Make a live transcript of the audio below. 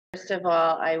First of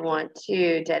all, I want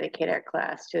to dedicate our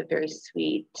class to a very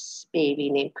sweet baby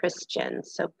named Christian.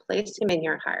 So place him in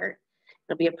your heart.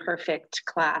 It'll be a perfect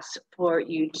class for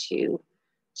you to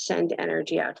send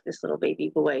energy out to this little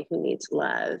baby boy who needs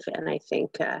love. And I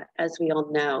think, as we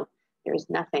all know, there's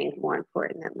nothing more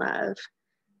important than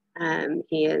love.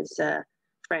 He is a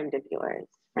friend of yours,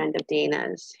 friend of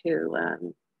Dana's, who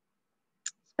is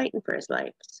fighting for his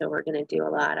life. So we're going to do a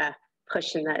lot of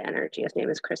pushing that energy. His name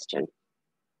is Christian.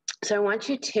 So I want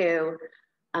you to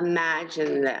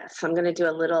imagine this. I'm going to do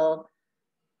a little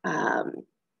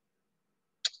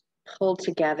pull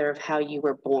together of how you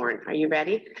were born. Are you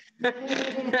ready? I'm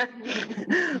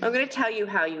going to tell you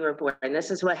how you were born.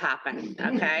 This is what happened,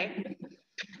 okay?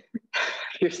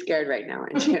 You're scared right now,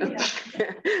 aren't you?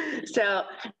 So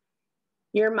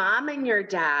your mom and your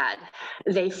dad,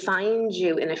 they find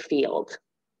you in a field,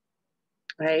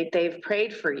 right? They've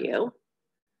prayed for you.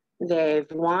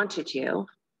 They've wanted you.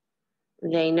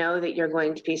 They know that you're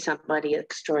going to be somebody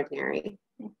extraordinary.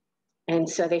 And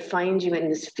so they find you in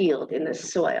this field, in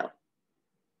this soil.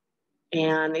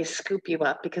 And they scoop you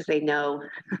up because they know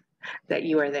that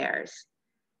you are theirs.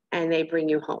 And they bring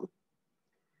you home.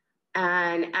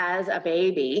 And as a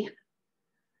baby,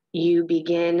 you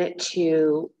begin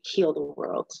to heal the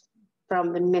world.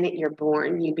 From the minute you're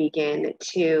born, you begin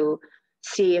to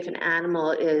see if an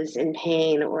animal is in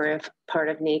pain, or if part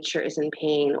of nature is in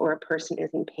pain, or a person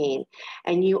is in pain.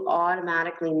 And you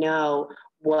automatically know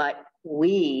what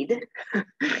weed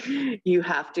you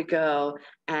have to go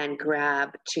and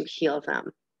grab to heal them.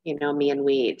 You know, me and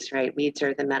weeds, right? Weeds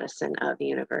are the medicine of the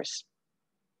universe.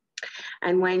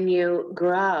 And when you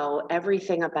grow,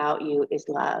 everything about you is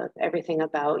love. Everything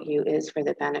about you is for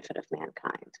the benefit of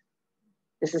mankind.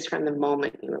 This is from the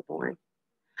moment you were born.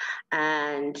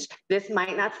 And this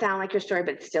might not sound like your story,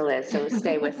 but it still is, so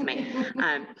stay with me.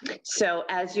 So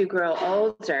as you grow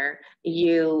older,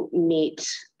 you meet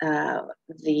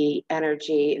the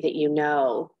energy that you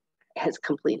know has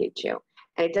completed you.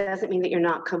 And it doesn't mean that you're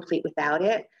not complete without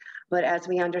it, but as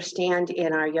we understand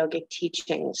in our yogic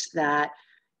teachings that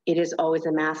it is always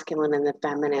the masculine and the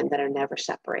feminine that are never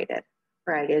separated.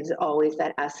 Right, it's always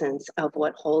that essence of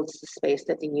what holds the space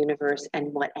of the universe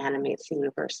and what animates the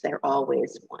universe. They're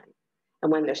always one.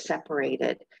 And when they're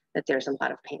separated, that there's a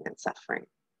lot of pain and suffering,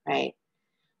 right?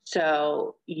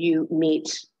 So you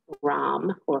meet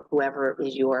Ram, or whoever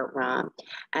is your Ram,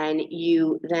 and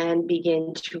you then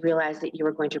begin to realize that you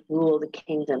are going to rule the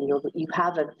kingdom. You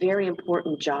have a very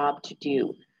important job to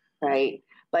do, right?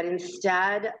 But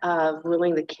instead of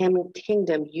ruling the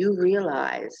kingdom, you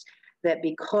realize that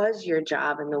because your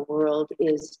job in the world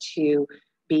is to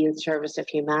be in service of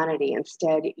humanity,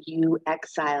 instead you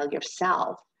exile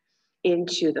yourself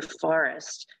into the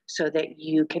forest so that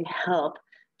you can help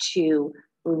to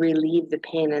relieve the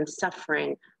pain and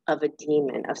suffering of a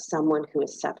demon, of someone who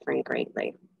is suffering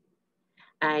greatly.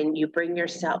 And you bring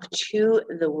yourself to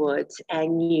the woods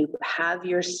and you have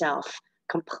yourself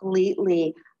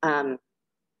completely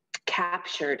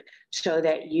captured so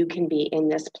that you can be in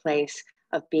this place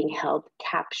of being held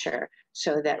capture,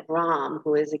 so that Ram,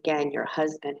 who is again your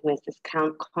husband, who is this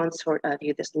consort of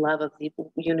you, this love of the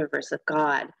universe, of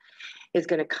God, is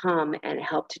going to come and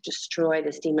help to destroy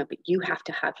this demon. But you have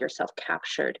to have yourself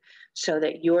captured so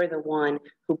that you're the one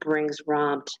who brings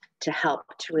Ram to help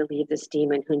to relieve this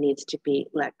demon who needs to be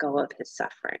let go of his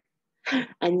suffering.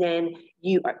 And then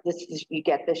you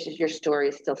get this, your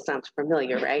story still sounds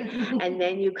familiar, right? And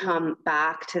then you come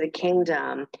back to the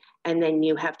kingdom, and then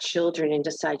you have children and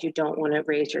decide you don't want to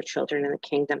raise your children in the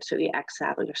kingdom. So you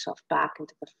exile yourself back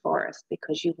into the forest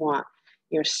because you want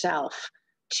yourself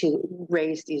to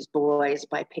raise these boys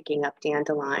by picking up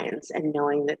dandelions and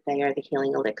knowing that they are the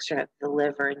healing elixir of the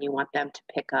liver, and you want them to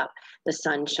pick up the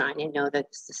sunshine and know that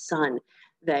it's the sun,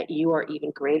 that you are even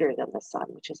greater than the sun,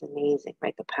 which is amazing,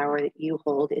 right? The power that you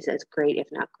hold is as great, if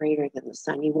not greater than the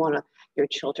sun. You want your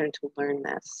children to learn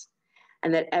this,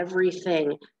 and that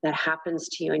everything that happens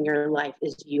to you in your life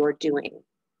is your doing.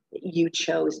 You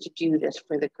chose to do this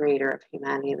for the greater of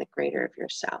humanity and the greater of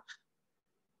yourself.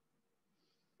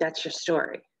 That's your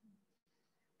story.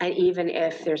 And even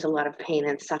if there's a lot of pain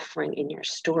and suffering in your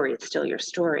story, it's still your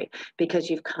story because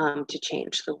you've come to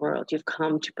change the world. You've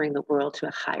come to bring the world to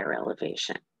a higher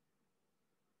elevation.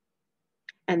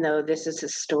 And though this is a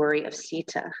story of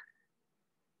Sita,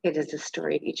 it is the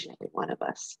story of each and every one of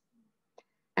us.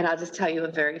 And I'll just tell you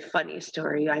a very funny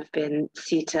story. I've been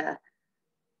Sita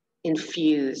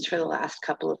infused for the last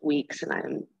couple of weeks,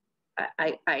 and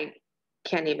I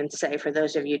can't even say, for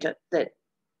those of you that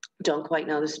don't quite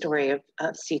know the story of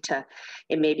Sita,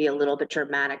 it may be a little bit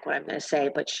dramatic what I'm going to say,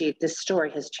 but this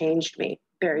story has changed me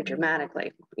very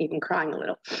dramatically, even crying a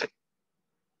little.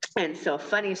 And so a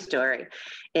funny story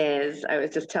is, I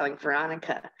was just telling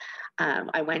Veronica,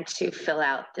 I went to fill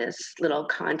out this little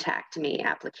contact me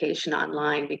application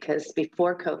online because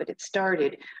before COVID had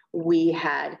started, we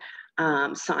had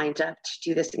signed up to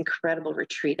do this incredible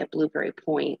retreat at Blueberry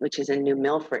Point, which is in New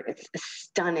Milford. It's a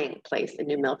stunning place in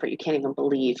New Milford. You can't even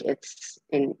believe it's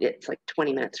like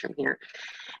 20 minutes from here.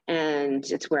 And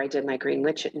it's where I did my Green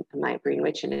Witch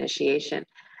initiation.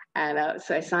 And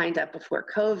so I signed up before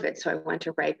COVID. So I went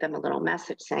to write them a little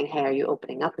message saying, hey, are you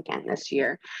opening up again this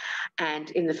year? And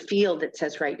in the field, it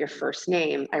says, write your first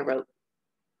name. I wrote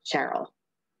Sheryl,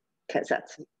 because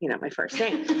that's, my first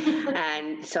name.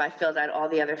 And so I filled out all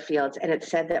the other fields, and it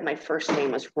said that my first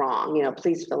name was wrong.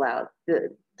 Please fill out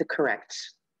the correct.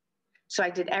 So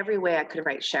I did every way I could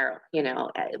write Sheryl,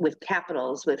 with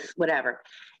capitals, with whatever.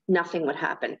 Nothing would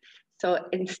happen. So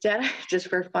instead, just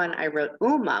for fun, I wrote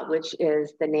Uma, which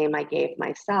is the name I gave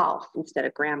myself instead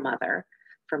of grandmother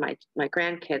for my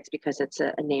grandkids, because it's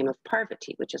a name of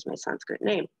Parvati, which is my Sanskrit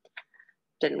name.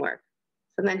 Didn't work.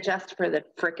 So then just for the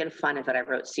frickin' fun of it, I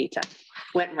wrote Sita.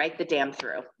 Went right the damn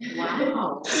through.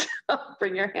 Wow. So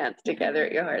bring your hands together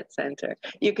at your heart center.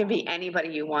 You can be anybody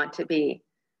you want to be,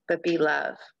 but be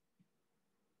love.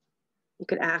 You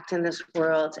could act in this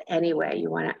world any way you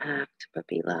want to act, but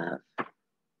be love.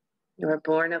 You are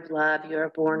born of love. You are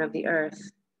born of the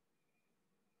earth.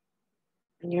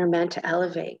 And you're meant to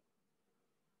elevate.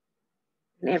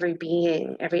 And every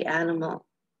being, every animal,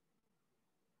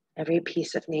 every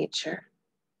piece of nature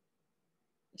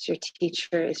is your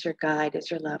teacher, is your guide, is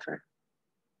your lover.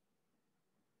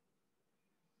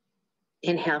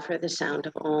 Inhale for the sound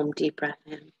of Om, deep breath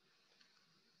in.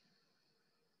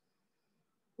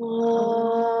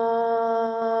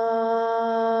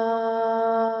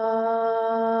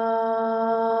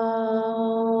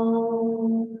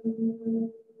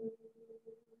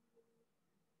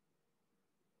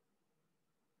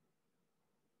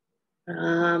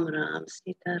 Ram Ram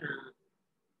Sita Ram.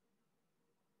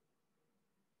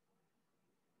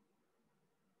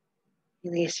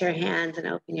 Release your hands and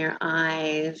open your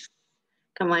eyes.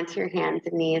 Come onto your hands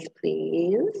and knees,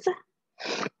 please.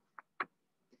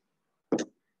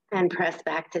 And press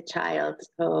back to child's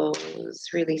pose,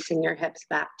 releasing your hips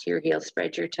back to your heels.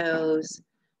 Spread your toes,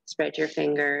 spread your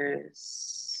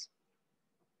fingers.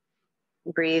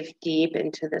 Breathe deep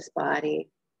into this body.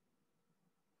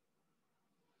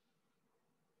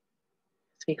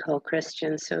 As we hold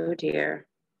Christian so dear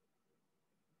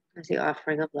as the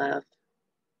offering of love.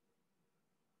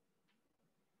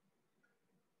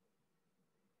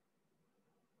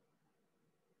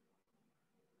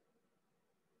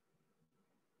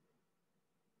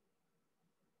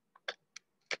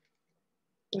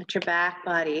 Let your back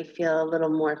body feel a little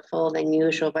more full than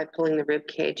usual by pulling the rib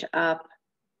cage up.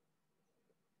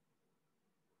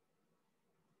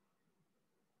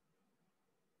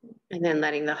 And then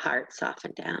letting the heart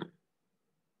soften down.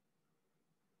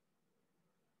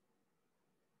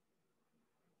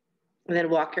 And then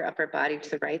walk your upper body to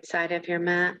the right side of your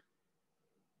mat.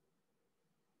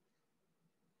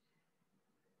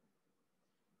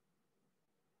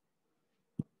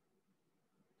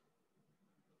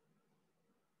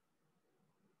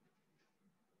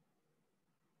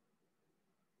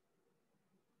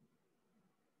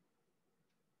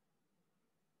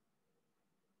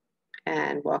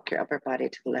 And walk your upper body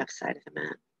to the left side of the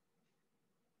mat.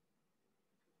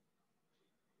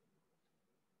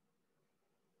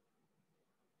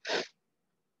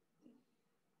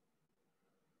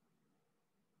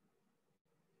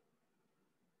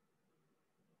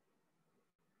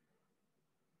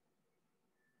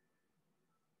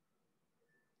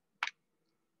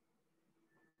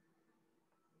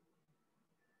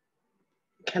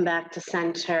 Come back to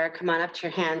center. Come on up to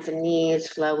your hands and knees.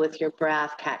 Flow with your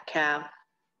breath, cat-cow.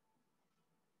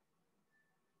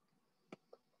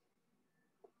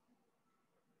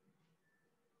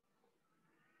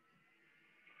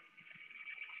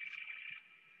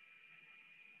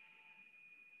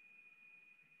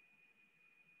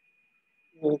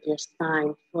 Move your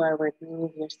spine forward,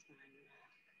 move your spine back.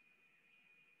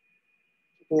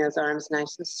 Keeping those arms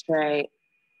nice and straight.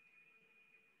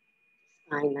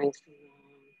 Spine nice and long.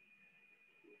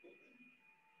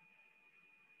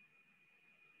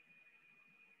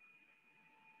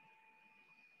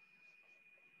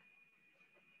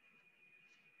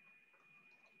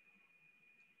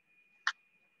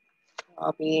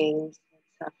 All beings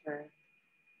that suffer.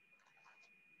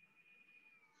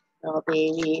 All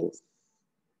babies,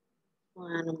 all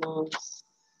animals.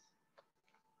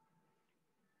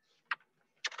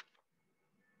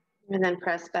 And then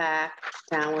press back,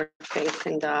 downward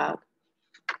facing dog.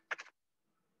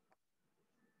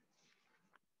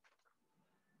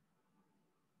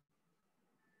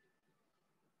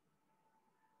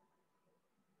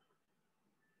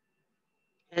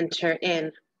 Enter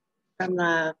in from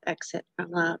love, exit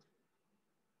from love.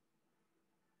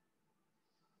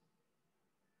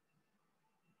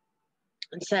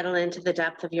 And settle into the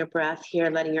depth of your breath here,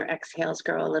 letting your exhales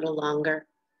grow a little longer.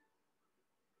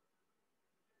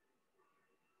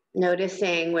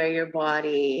 Noticing where your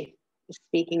body is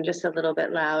speaking just a little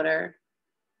bit louder.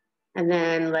 And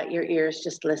then let your ears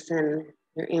just listen,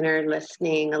 your inner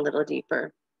listening a little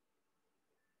deeper.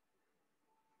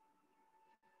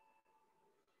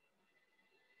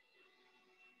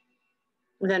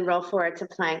 And then roll forward to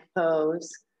plank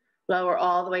pose. Lower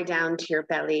all the way down to your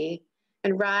belly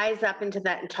and rise up into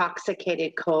that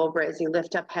intoxicated cobra as you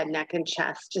lift up head, neck, and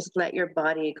chest. Just let your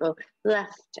body go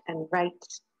left and right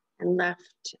and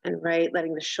left and right,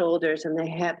 letting the shoulders and the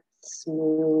hips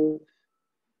move.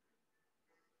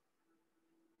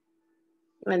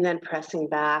 And then pressing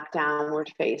back,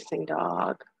 downward facing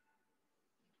dog.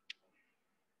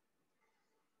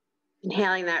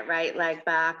 Inhaling that right leg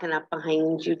back and up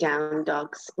behind you, down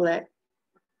dog split.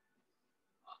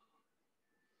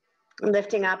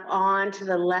 Lifting up onto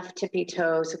the left tippy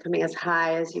toes, so coming as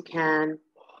high as you can.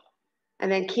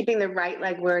 And then keeping the right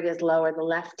leg where it is, lower the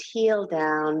left heel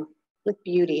down with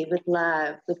beauty, with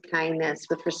love, with kindness,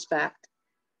 with respect.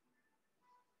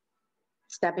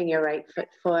 Stepping your right foot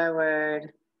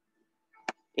forward.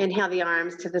 Inhale the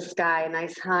arms to the sky, a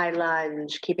nice high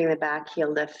lunge, keeping the back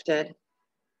heel lifted.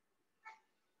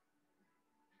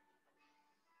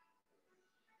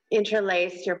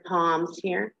 Interlace your palms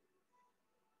here.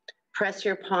 Press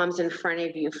your palms in front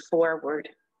of you forward.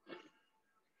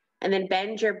 And then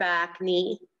bend your back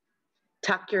knee.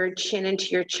 Tuck your chin into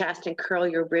your chest and curl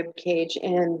your rib cage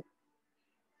in.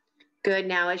 Good.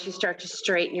 Now as you start to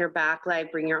straighten your back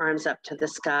leg, bring your arms up to the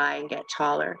sky and get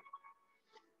taller.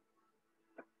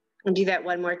 And do that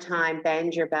one more time.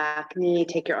 Bend your back knee,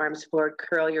 take your arms forward,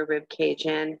 curl your rib cage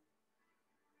in.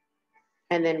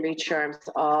 And then reach your arms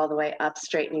all the way up,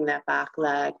 straightening that back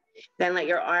leg. Then let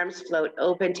your arms float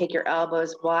open, take your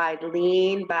elbows wide,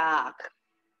 lean back.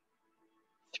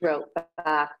 Throat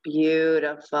back,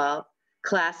 beautiful.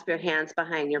 Clasp your hands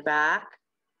behind your back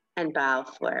and bow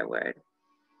forward.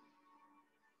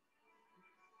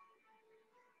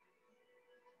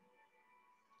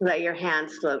 Let your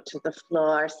hands float to the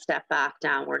floor, step back,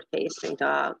 downward facing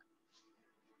dog.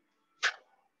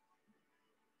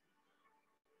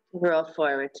 Roll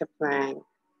forward to plank.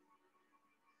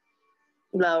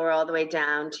 Lower all the way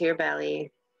down to your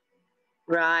belly.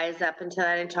 Rise up into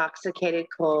that intoxicated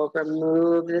cobra.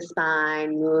 Move the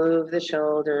spine, move the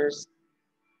shoulders.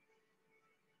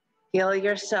 Feel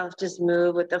yourself just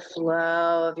move with the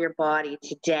flow of your body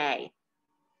today.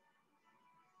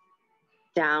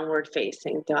 Downward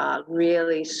facing dog.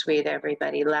 Really sweet,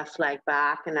 everybody. Left leg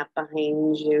back and up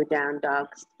behind you, down dog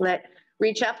split.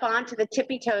 Reach up onto the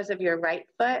tippy toes of your right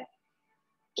foot.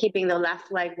 Keeping the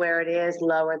left leg where it is,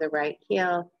 lower the right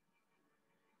heel.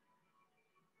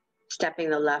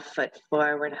 Stepping the left foot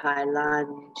forward, high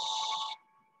lunge.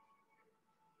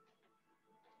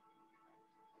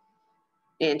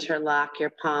 Interlock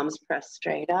your palms, press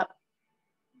straight up.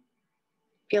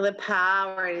 Feel the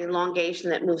power and elongation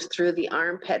that moves through the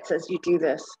armpits as you do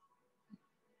this.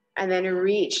 And then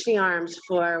reach the arms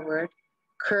forward.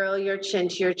 Curl your chin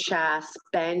to your chest,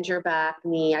 bend your back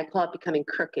knee. I call it becoming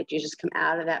crooked. You just come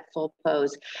out of that full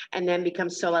pose and then become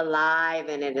so alive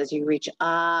in it as you reach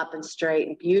up and straight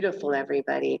and beautiful,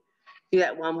 everybody. Do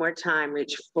that one more time.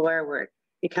 Reach forward,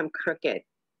 become crooked.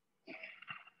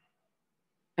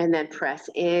 And then press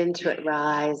into it,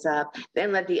 rise up.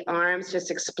 Then let the arms just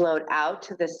explode out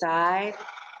to the side.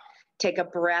 Take a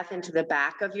breath into the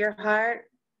back of your heart.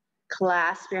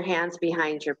 Clasp your hands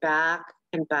behind your back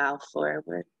and bow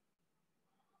forward.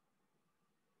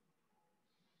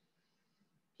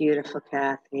 Beautiful,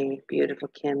 Kathy. Beautiful,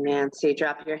 Kim, Nancy.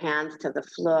 Drop your hands to the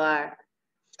floor.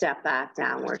 Step back,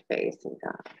 downward facing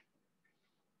dog.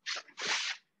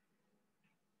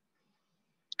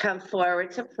 Come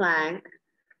forward to plank.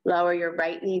 Lower your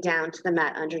right knee down to the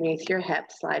mat underneath your hip.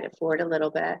 Slide it forward a little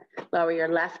bit. Lower your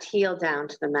left heel down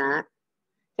to the mat.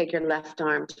 Take your left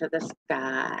arm to the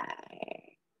sky.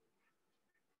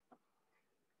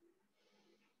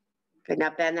 Good.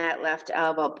 Now bend that left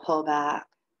elbow, pull back.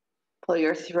 Pull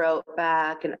your throat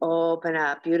back and open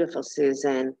up. Beautiful,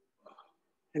 Susan.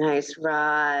 Nice,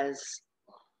 Roz.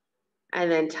 And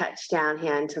then touch down,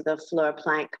 hand to the floor,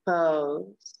 plank pose.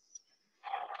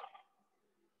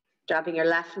 Dropping your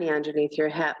left knee underneath your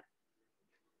hip.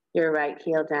 Your right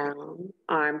heel down,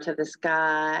 arm to the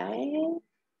sky.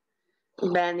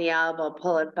 Bend the elbow,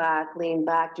 pull it back, lean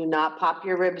back. Do not pop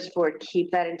your ribs forward.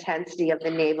 Keep that intensity of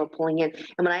the navel pulling in.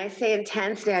 And when I say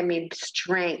intensity, I mean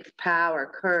strength,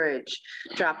 power, courage.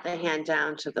 Drop the hand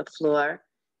down to the floor,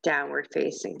 downward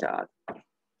facing dog.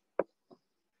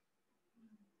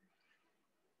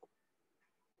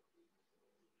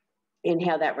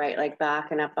 Inhale that right leg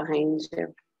back and up behind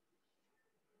you.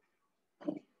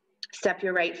 Step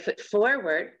your right foot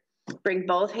forward. Bring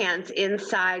both hands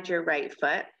inside your right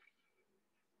foot.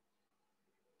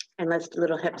 And let's do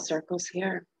little hip circles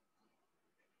here.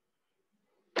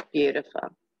 Beautiful.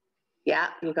 Yeah,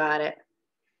 you got it.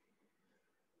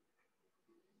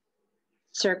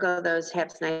 Circle those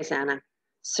hips, nice, Anna.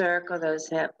 Circle those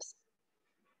hips.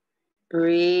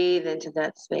 Breathe into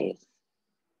that space.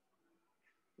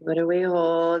 What are we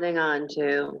holding on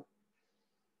to?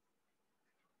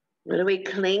 What are we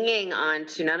clinging on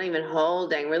to? Not even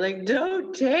holding. We're like,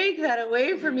 don't take that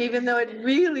away from me, even though it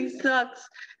really sucks.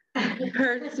 It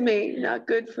hurts me, not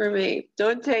good for me.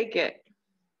 Don't take it.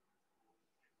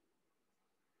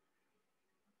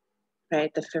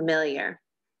 Right, the familiar.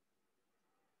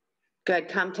 Good,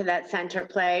 come to that center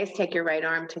place. Take your right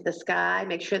arm to the sky.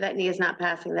 Make sure that knee is not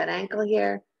passing that ankle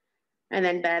here. And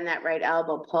then bend that right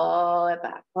elbow, pull it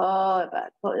back, pull it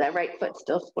back, pull that right foot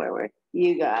still forward.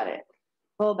 You got it.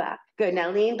 Pull back. Good. Now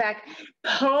lean back.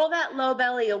 Pull that low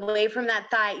belly away from that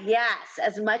thigh. Yes,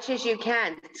 as much as you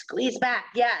can. Squeeze back.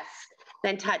 Yes.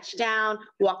 Then touch down.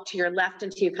 Walk to your left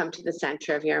until you come to the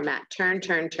center of your mat. Turn,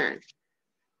 turn, turn.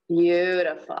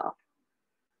 Beautiful.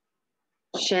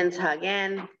 Shins hug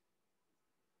in.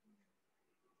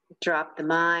 Drop the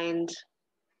mind.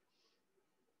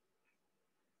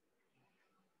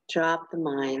 Drop the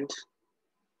mind.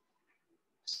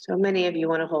 So many of you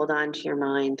want to hold on to your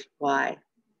mind. Why?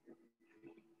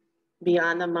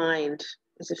 Beyond the mind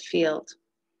is a field,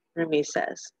 Rumi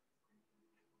says.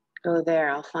 Go there,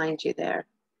 I'll find you there,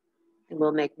 and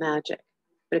we'll make magic.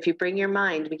 But if you bring your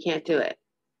mind, we can't do it.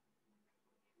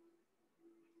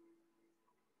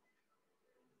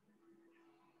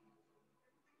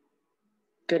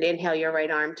 Good, inhale your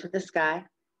right arm to the sky.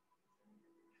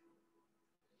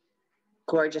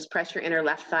 Gorgeous, press your inner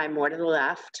left thigh more to the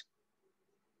left.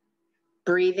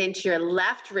 Breathe into your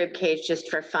left rib cage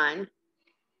just for fun,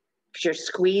 because you're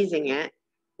squeezing it,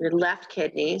 your left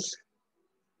kidneys.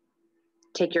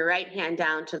 Take your right hand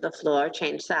down to the floor,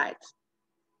 change sides.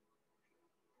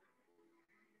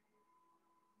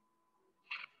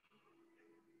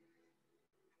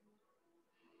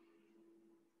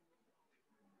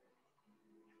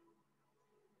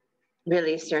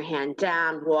 Release your hand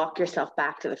down, walk yourself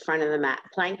back to the front of the mat,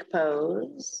 plank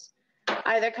pose.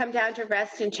 Either come down to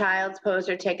rest in child's pose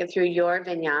or take it through your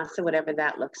vinyasa, whatever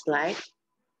that looks like.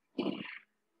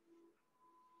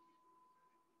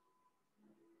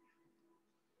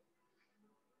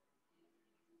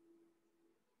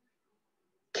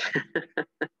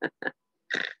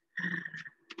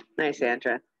 Nice,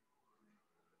 Andra.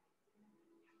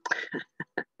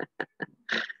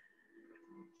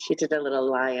 She did a little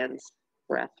lion's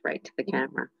breath right to the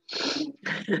camera.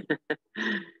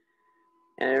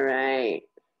 All right.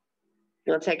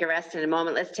 We'll take a rest in a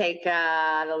moment. Let's take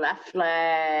the left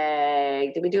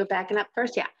leg. Did we do it backing up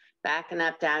first? Yeah. Backing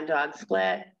up, down dog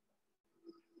split.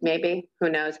 Maybe, who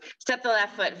knows? Step the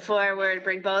left foot forward,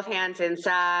 bring both hands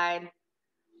inside,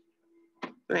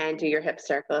 and do your hip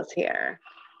circles here.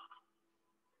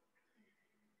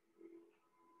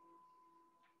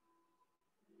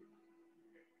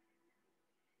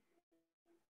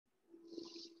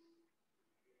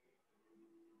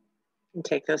 And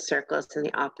take those circles in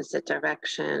the opposite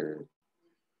direction.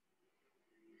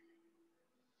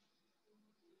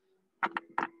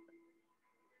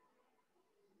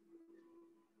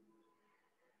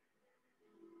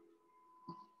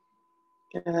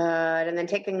 Good, and then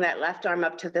taking that left arm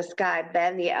up to the sky,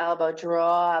 bend the elbow,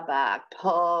 draw back,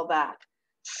 pull back.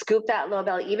 Scoop that low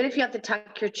belly. Even if you have to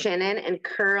tuck your chin in and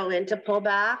curl in to pull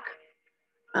back,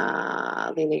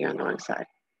 leaning you're on the wrong side.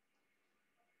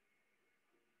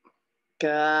 Good,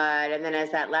 and then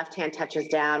as that left hand touches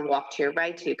down, walk to your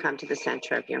right till you come to the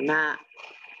center of your mat.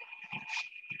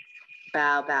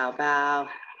 Bow, bow, bow.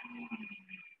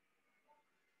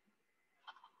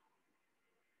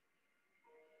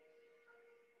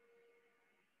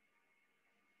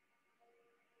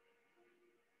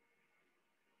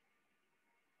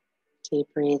 Deep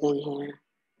breathing here.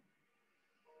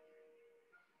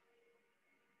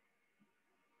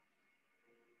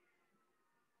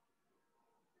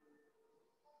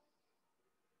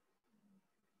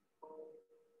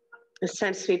 This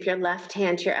time sweep your left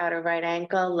hand to your outer right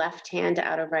ankle, left hand to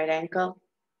outer right ankle,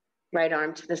 right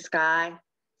arm to the sky.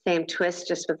 Same twist,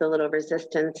 just with a little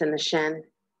resistance in the shin.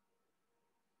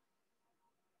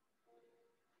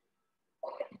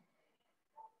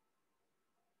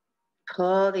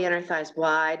 Pull the inner thighs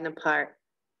wide and apart.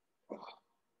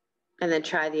 And then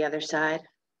try the other side.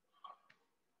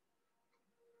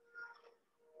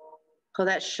 Pull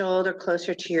that shoulder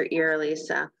closer to your ear,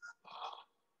 Lisa.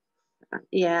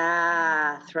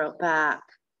 Yeah, throat back.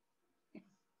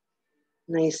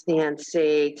 Nice,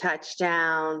 Nancy. Touch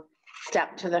down.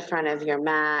 Step to the front of your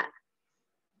mat.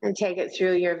 And take it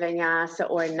through your vinyasa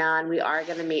or none. We are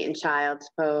going to meet in child's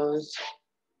pose.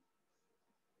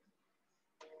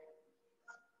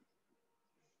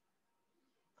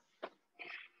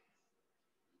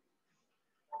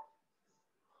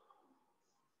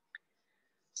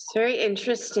 It's very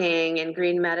interesting in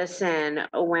green medicine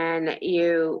when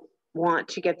you want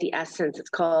to get the essence. It's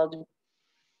called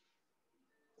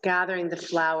gathering the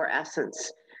flower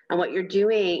essence. And what you're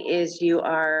doing is you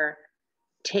are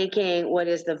taking what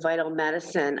is the vital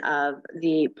medicine of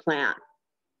the plant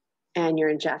and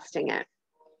you're ingesting it.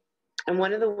 And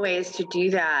one of the ways to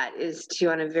do that is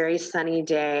to, on a very sunny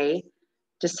day,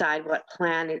 decide what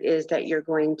plant it is that you're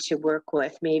going to work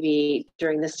with. Maybe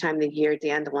during this time of the year,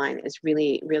 dandelion is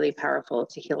really, really powerful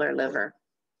to heal our liver.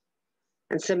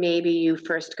 And so maybe you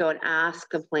first go and ask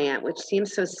the plant, which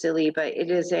seems so silly, but it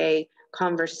is a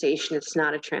conversation. It's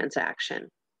not a transaction.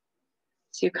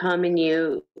 So you come and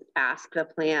you ask the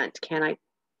plant, can I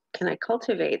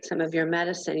cultivate some of your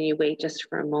medicine? And you wait just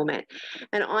for a moment.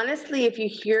 And honestly, if you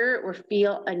hear or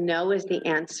feel a no is the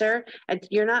answer,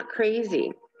 you're not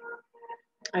crazy.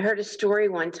 I heard a story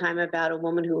one time about a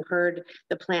woman who heard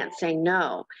the plant say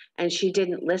no, and she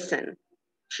didn't listen.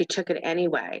 She took it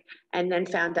anyway, and then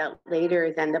found out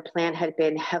later then the plant had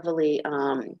been heavily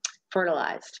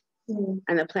fertilized.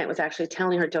 And the plant was actually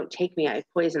telling her, don't take me, I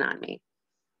have poison on me.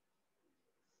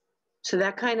 So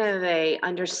that kind of a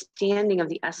understanding of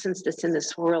the essence that's in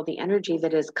this world, the energy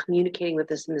that is communicating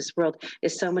with us in this world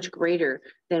is so much greater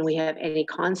than we have any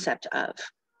concept of.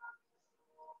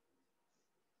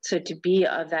 So to be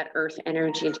of that earth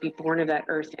energy and to be born of that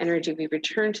earth energy, we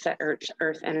return to that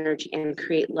earth energy and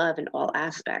create love in all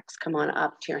aspects. Come on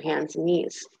up to your hands and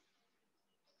knees.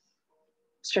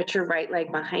 Stretch your right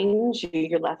leg behind you,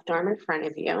 your left arm in front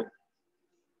of you.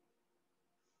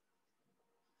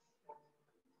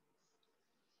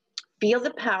 Feel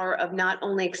the power of not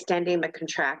only extending but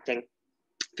contracting.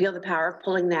 Feel the power of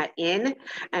pulling that in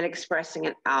and expressing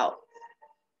it out.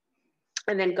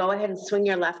 And then go ahead and swing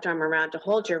your left arm around to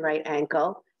hold your right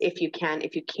ankle if you can.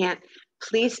 If you can't,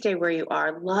 please stay where you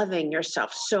are, loving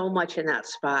yourself so much in that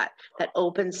spot, that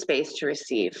open space to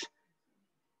receive.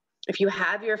 If you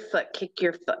have your foot, kick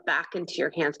your foot back into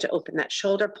your hands to open that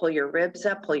shoulder, pull your ribs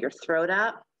up, pull your throat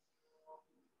up.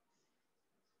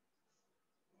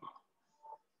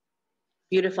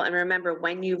 Beautiful. And remember,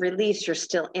 when you release, you're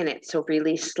still in it. So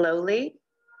release slowly,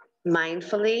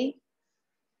 mindfully,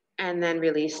 and then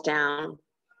release down.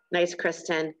 Nice,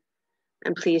 Kristen.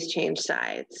 And please change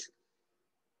sides.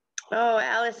 Oh,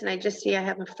 Allison, I just see I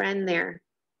have a friend there.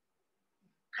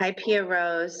 Hi, Pia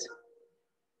Rose.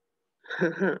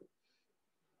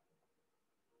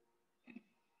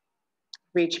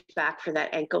 Reach back for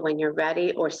that ankle when you're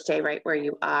ready, or stay right where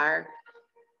you are.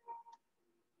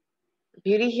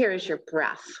 Beauty here is your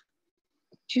breath.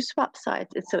 Do you swap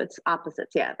sides? So it's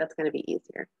opposites. Yeah, that's going to be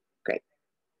easier. Great.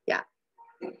 Yeah.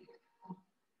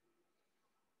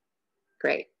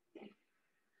 Great.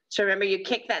 So remember, you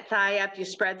kick that thigh up, you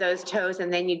spread those toes,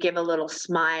 and then you give a little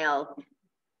smile.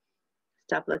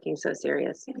 Stop looking so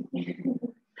serious.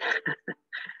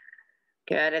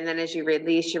 Good. And then as you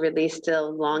release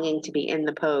still longing to be in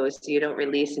the pose. So you don't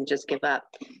release and just give up.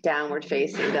 Downward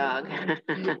facing dog.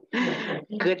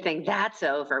 Good thing that's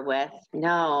over with.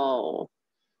 No.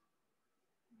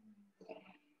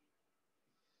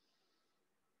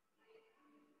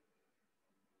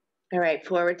 All right,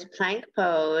 forward to plank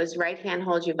pose. Right hand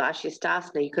holds you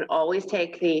Vashisthasana. You could always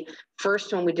take the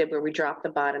first one we did where we dropped the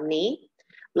bottom knee.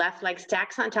 Left leg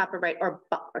stacks on top of right, or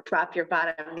drop your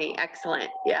bottom knee. Excellent.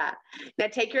 Yeah. Now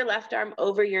take your left arm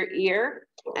over your ear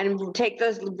and take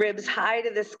those ribs high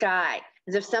to the sky.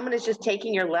 As if someone is just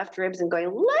taking your left ribs and going,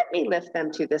 let me lift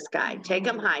them to the sky. Take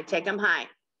them high, take them high.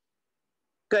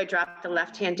 Good. Drop the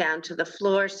left hand down to the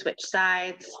floor. Switch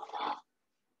sides.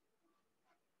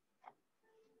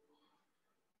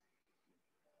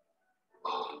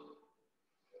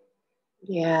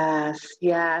 Yes,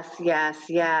 yes, yes,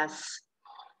 yes.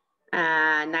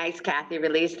 Nice, Kathy.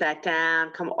 Release that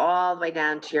down. Come all the way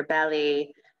down to your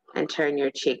belly and turn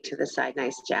your cheek to the side.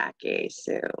 Nice, Jackie.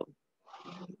 Sue.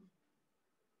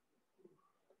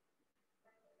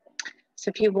 So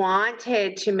if you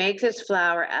wanted to make this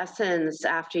flower essence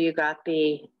after you got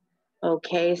the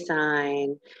okay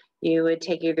sign, you would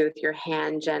take either with your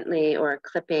hand gently or a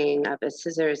clipping of a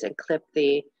scissors and clip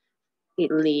the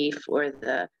leaf or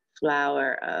the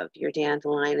flower of your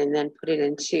dandelion and then put it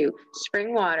into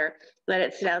spring water. Let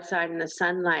it sit outside in the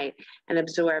sunlight and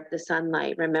absorb the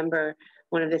sunlight. Remember,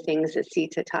 one of the things that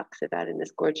Sita talks about in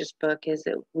this gorgeous book is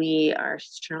that we are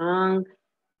strong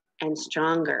and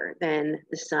stronger than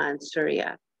the sun,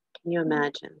 Surya. Can you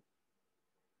imagine?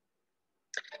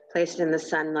 Place it in the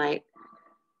sunlight.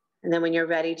 And then when you're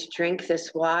ready to drink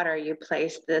this water, you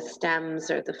place the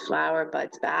stems or the flower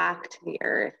buds back to the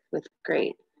earth with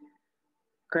great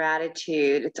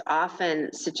gratitude. It's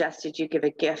often suggested you give a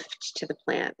gift to the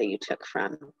plant that you took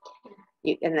from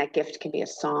you, and that gift can be a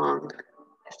song. It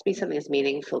has to be something that's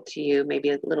meaningful to you,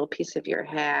 maybe a little piece of your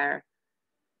hair,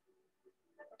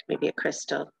 maybe a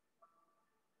crystal.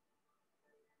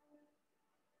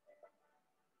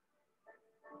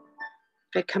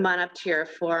 Good, come on up to your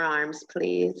forearms,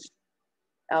 please.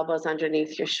 Elbows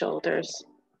underneath your shoulders.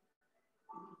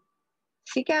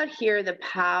 Seek out here the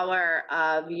power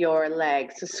of your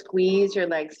legs. So squeeze your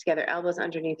legs together, elbows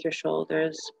underneath your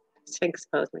shoulders. Sphinx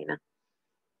pose, Lena.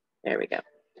 There we go.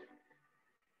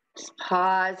 Just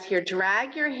pause here.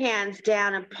 Drag your hands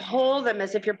down and pull them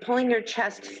as if you're pulling your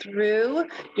chest through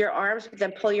your arms, but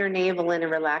then pull your navel in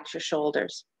and relax your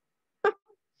shoulders.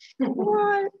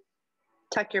 What?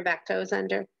 Tuck your back toes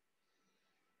under.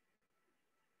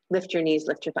 Lift your knees,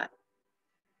 lift your butt.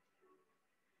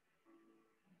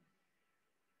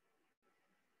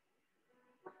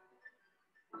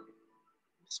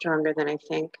 Stronger than I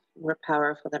think, more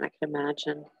powerful than I can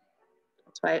imagine.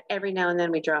 That's why every now and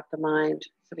then we drop the mind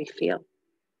so we feel.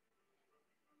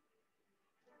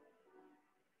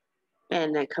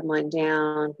 And then come on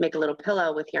down, make a little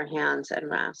pillow with your hands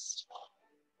and rest.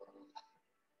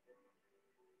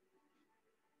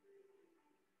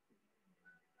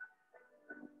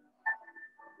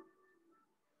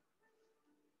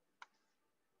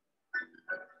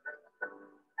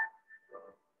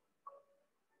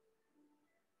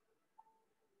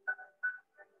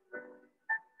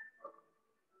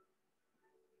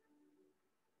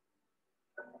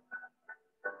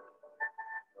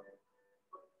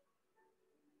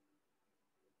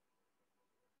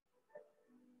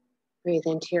 Breathe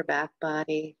into your back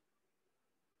body.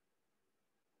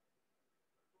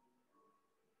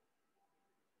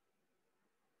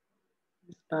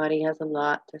 This body has a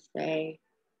lot to say.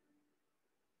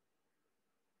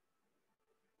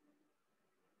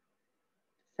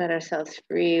 Set ourselves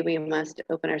free, we must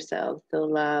open ourselves to the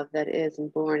love that is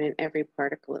born in every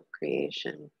particle of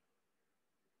creation.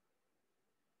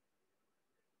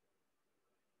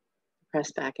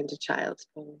 Press back into child's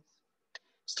pose.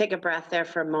 Just take a breath there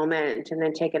for a moment and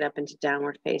then take it up into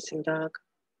downward facing dog.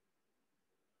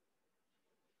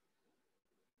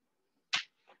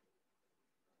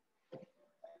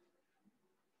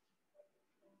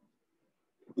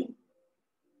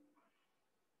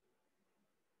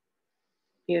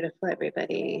 Beautiful,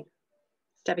 everybody.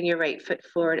 Stepping your right foot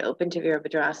forward, open to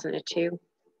Virabhadrasana 2.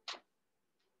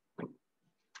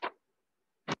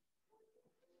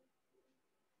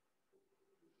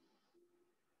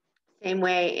 Same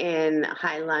way in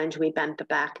high lunge, we bend the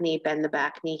back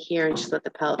knee here and just let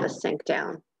the pelvis sink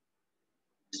down.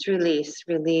 Just release,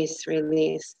 release,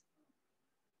 release.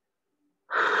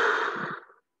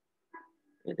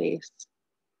 Release.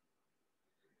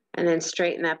 And then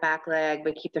straighten that back leg,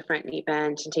 but keep the front knee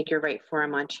bent and take your right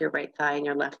forearm onto your right thigh and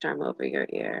your left arm over your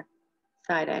ear.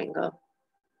 Side angle.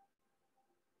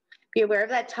 Be aware of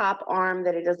that top arm,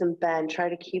 that it doesn't bend. Try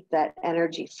to keep that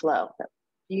energy flow, that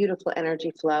beautiful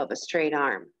energy flow of a straight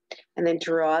arm. And then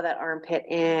draw that armpit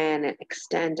in and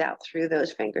extend out through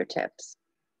those fingertips.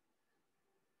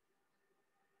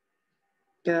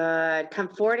 Good. Come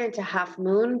forward into half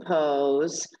moon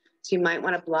pose. So you might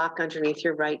want to block underneath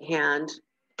your right hand.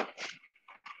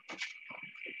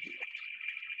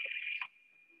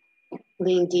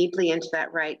 Lean deeply into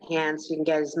that right hand so you can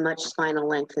get as much spinal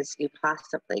length as you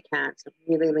possibly can. So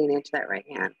really lean into that right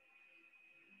hand.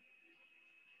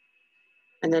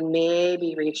 And then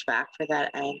maybe reach back for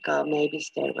that ankle. Maybe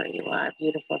stay where you are.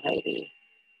 Beautiful, Heidi.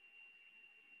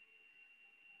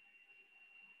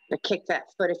 Or kick that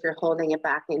foot if you're holding it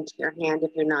back into your hand. If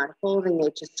you're not holding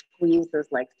it, just squeeze those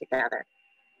legs together.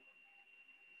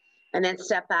 And then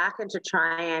step back into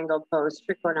triangle pose,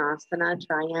 Trikonasana,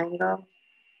 triangle.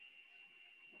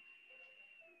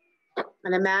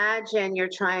 And imagine your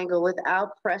triangle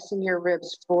without pressing your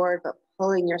ribs forward, but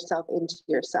pulling yourself into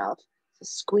yourself. So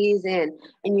squeeze in.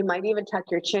 And you might even tuck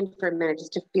your chin for a minute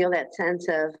just to feel that sense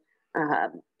of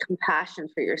compassion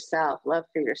for yourself, love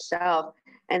for yourself,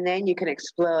 and then you can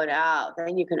explode out.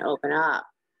 Then you can open up.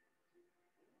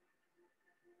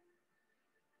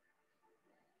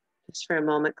 Just for a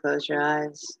moment, close your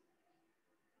eyes.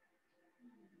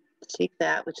 Seek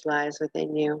that which lies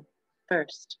within you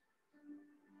first.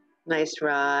 Nice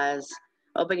rise.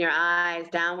 Open your eyes,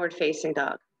 downward facing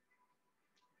dog.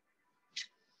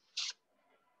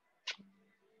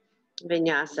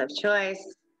 Vinyasa of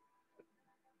choice.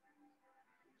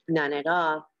 None at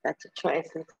all. That's a choice.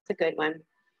 It's a good one.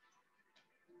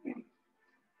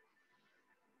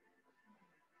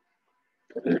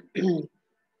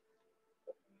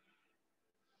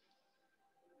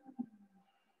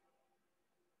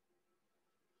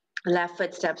 Left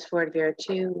foot steps forward, Vera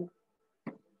 2.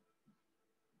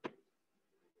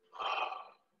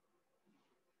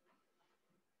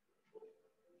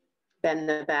 Bend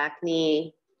the back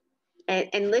knee.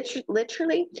 And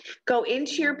literally go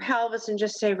into your pelvis and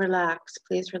just say, relax,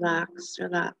 please relax,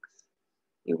 relax.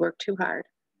 You work too hard.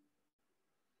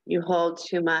 You hold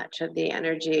too much of the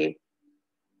energy,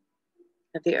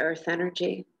 of the earth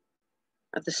energy,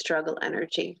 of the struggle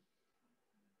energy.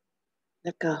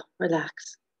 Let go,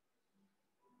 relax.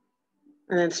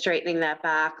 And then straightening that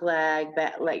back leg,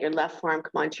 let your left forearm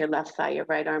come onto your left thigh, your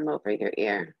right arm over your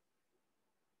ear.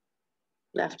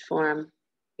 Left forearm,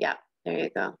 yeah, there you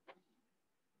go.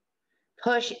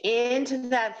 Push into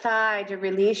that thigh to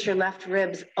release your left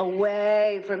ribs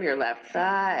away from your left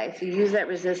thigh. So use that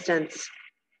resistance.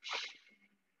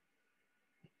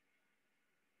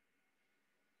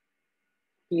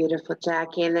 Beautiful,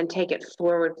 Jackie. And then take it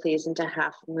forward, please, into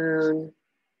half moon.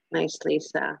 Nice,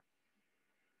 Lisa.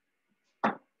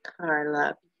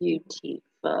 Carla,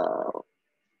 beautiful.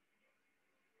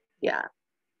 Yeah.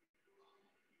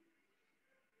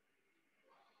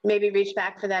 Maybe reach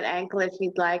back for that ankle if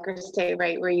you'd like, or stay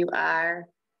right where you are.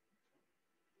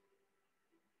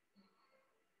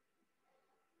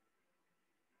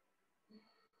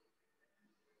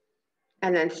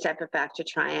 And then step it back to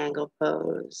triangle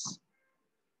pose.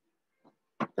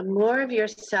 The more of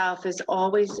yourself is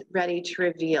always ready to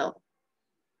reveal.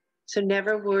 So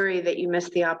never worry that you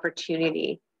missed the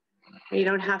opportunity. You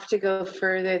don't have to go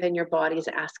further than your body is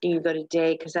asking you to go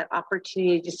today, because that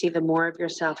opportunity to see the more of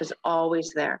yourself is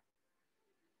always there.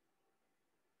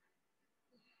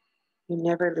 You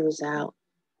never lose out.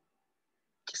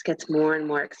 It just gets more and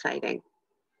more exciting.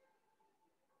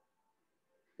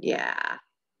 Yeah.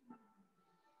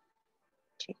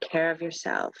 Take care of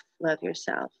yourself. Love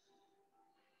yourself.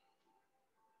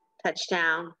 Touch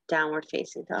down, downward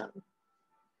facing dog.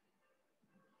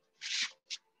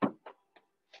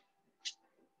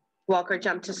 Walk or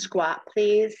jump to squat,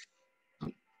 please.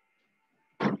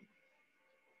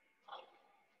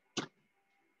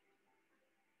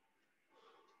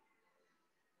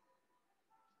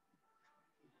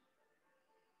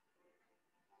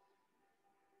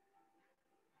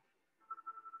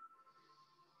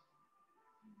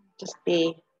 Just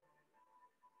be.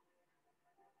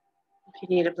 If you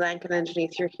need a blanket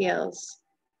underneath your heels.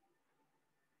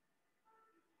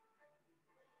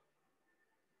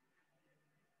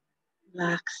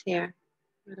 Relax here.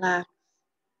 Relax.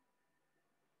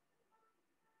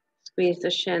 Squeeze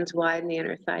the shins, widen the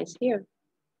inner thighs here.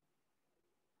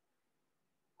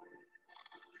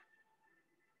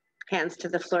 Hands to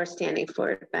the floor, standing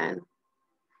forward bend.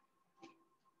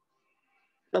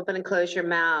 Open and close your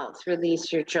mouth.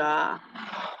 Release your jaw.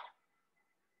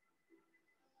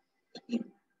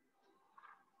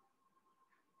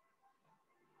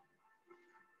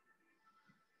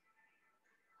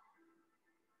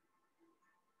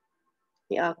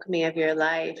 The alchemy of your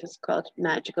life is called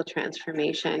magical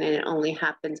transformation, and it only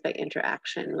happens by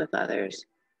interaction with others,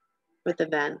 with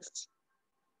events,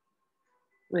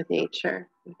 with nature,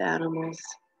 with animals.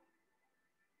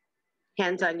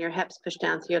 Hands on your hips, push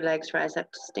down through your legs, rise up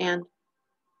to stand.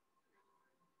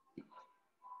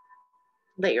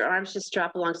 Let your arms just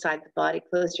drop alongside the body.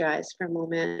 Close your eyes for a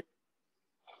moment.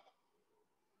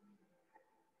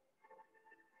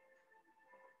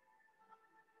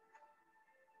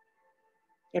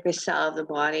 Every cell of the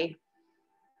body.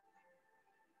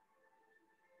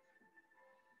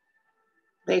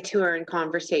 They too are in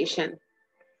conversation.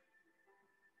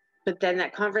 But then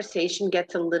that conversation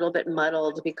gets a little bit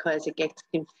muddled because it gets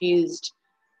confused,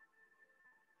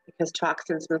 because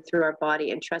toxins move through our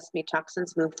body. And trust me,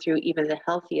 toxins move through even the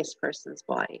healthiest person's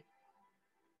body.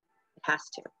 It has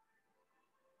to.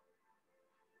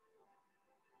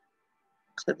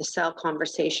 So the cell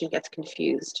conversation gets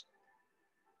confused.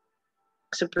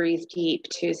 So breathe deep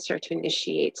to start to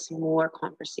initiate some more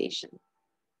conversation.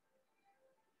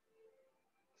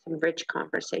 some rich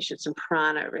conversation, some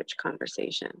prana-rich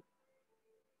conversation.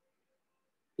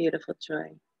 Beautiful joy.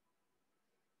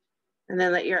 And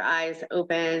then let your eyes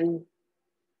open.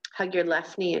 Hug your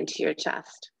left knee into your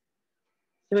chest.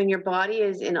 So when your body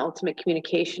is in ultimate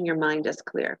communication, your mind is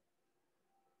clear.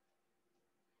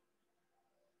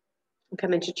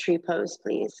 Come into tree pose,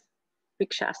 please.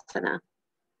 Vrikshasana.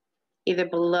 Either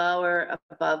below or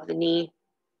above the knee.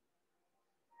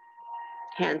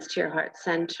 Hands to your heart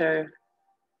center.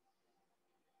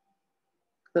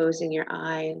 Closing your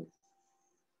eyes.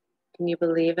 Can you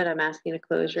believe it? I'm asking you to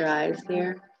close your eyes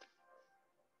here.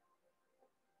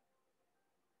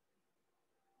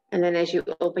 And then as you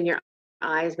open your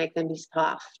eyes, make them be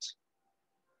soft.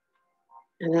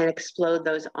 And then explode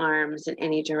those arms in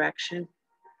any direction.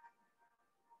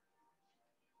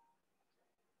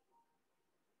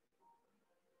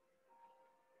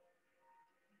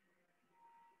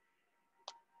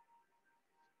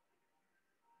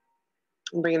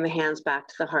 And bringing the hands back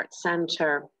to the heart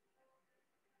center.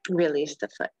 Release the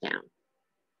foot down.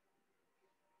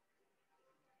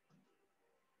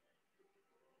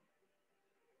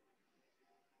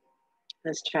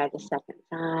 Let's try the second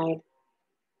side.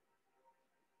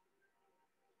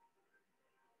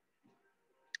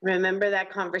 Remember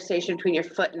that conversation between your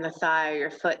foot and the thigh, or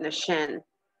your foot and the shin.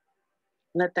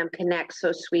 Let them connect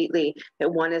so sweetly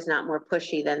that one is not more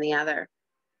pushy than the other.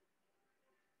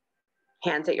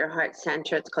 Hands at your heart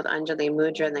center. It's called Anjali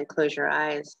Mudra, and then close your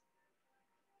eyes.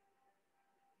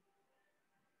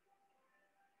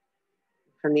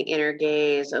 From the inner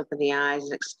gaze, open the eyes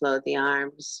and explode the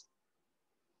arms.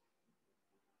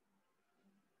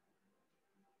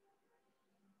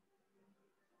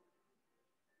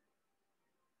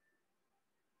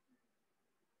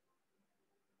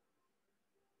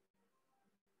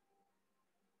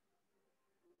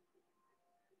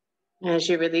 As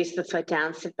you release the foot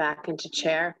down, sit back into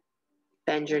chair.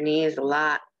 Bend your knees a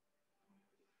lot.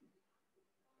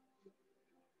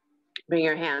 Bring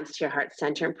your hands to your heart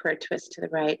center and prayer twist to the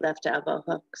right, left elbow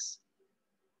hooks.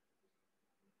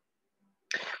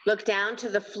 Look down to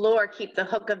the floor, keep the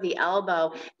hook of the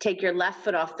elbow, take your left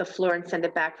foot off the floor and send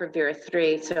it back for Vira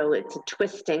 3. So it's a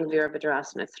twisting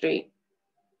Virabhadrasana 3.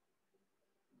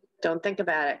 Don't think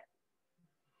about it.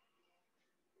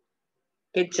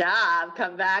 Good job.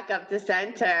 Come back up to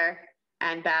center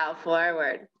and bow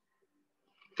forward.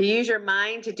 If you use your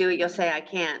mind to do it, you'll say, I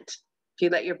can't. If you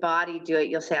let your body do it,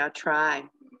 you'll say, I'll try.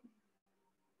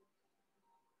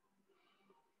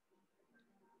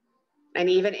 And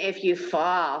even if you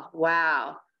fall,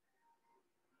 wow,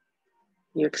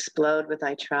 you explode with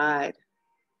I tried.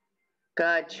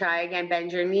 Good. Try again.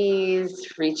 Bend your knees.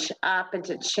 Reach up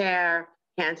into chair.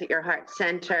 Hands at your heart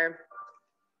center.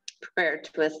 Prayer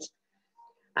twist.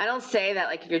 I don't say that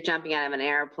like if you're jumping out of an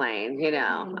airplane, you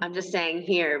know. I'm just saying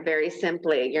here, very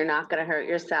simply, you're not going to hurt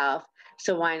yourself.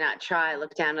 So why not try?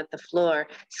 Look down at the floor.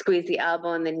 Squeeze the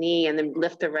elbow and the knee, and then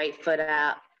lift the right foot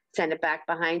out. Send it back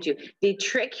behind you. The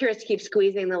trick here is to keep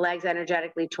squeezing the legs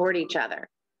energetically toward each other.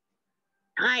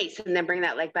 Nice. And then bring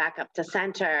that leg back up to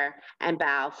center and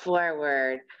bow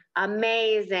forward.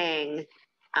 Amazing.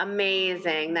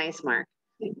 Amazing. Nice, Mark.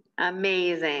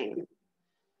 Amazing.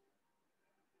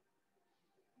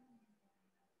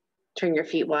 Turn your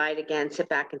feet wide again. Sit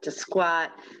back into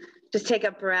squat. Just take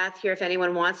a breath here. If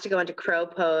anyone wants to go into crow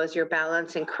pose, you're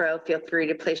balancing crow. Feel free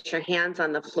to place your hands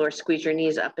on the floor. Squeeze your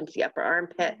knees up into the upper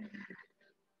armpit.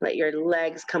 Let your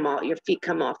legs come off, your feet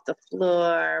come off the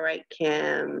floor. Right,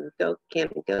 Kim? Go, Kim.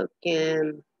 Go,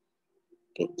 Kim.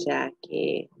 Good,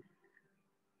 Jackie.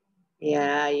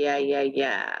 Yeah.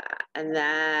 And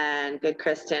then, good,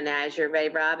 Kristen. As you're ready,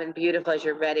 Robin, beautiful. As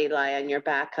you're ready, lie on your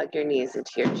back. Hug your knees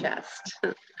into your chest.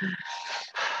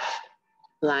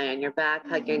 Lie on your back.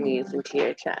 Hug your knees into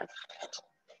your chest.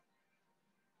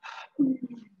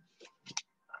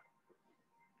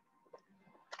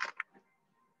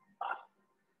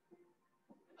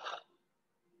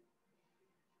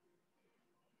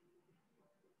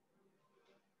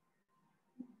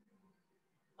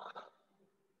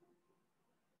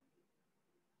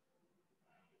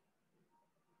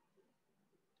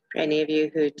 For any of you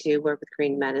who do work with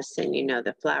green medicine, you know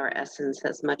the flower essence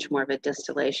has much more of a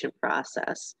distillation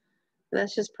process.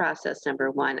 That's just process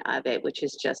number one of it, which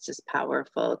is just as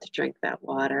powerful to drink that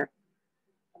water.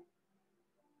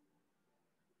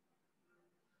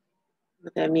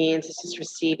 What that means is just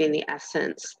receiving the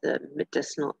essence, the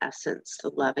medicinal essence, the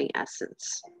loving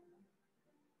essence.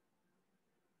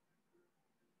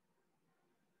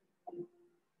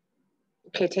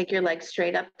 Okay, take your legs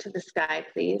straight up to the sky,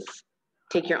 please.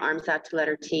 Take your arms out to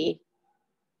letter T.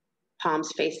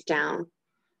 Palms face down.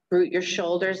 Root your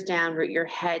shoulders down, root your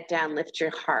head down, lift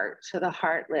your heart. So the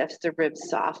heart lifts, the ribs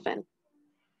soften.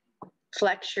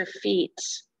 Flex your feet.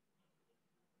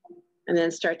 And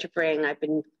then start to bring, I've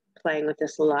been playing with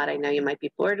this a lot. I know you might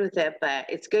be bored with it, but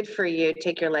it's good for you.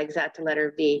 Take your legs out to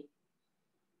letter V.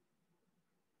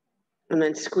 And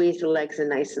then squeeze the legs in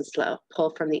nice and slow.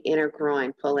 Pull from the inner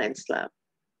groin, pull in slow.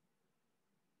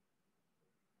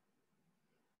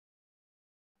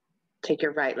 Take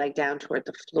your right leg down toward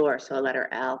the floor, so letter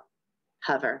L,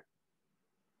 hover.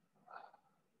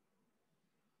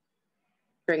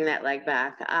 Bring that leg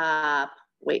back up,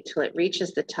 wait till it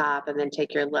reaches the top, and then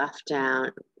take your left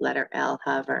down, letter L,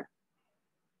 hover.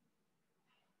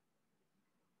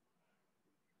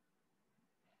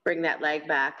 Bring that leg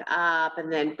back up,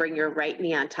 and then bring your right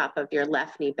knee on top of your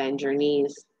left knee, bend your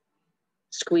knees.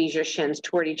 Squeeze your shins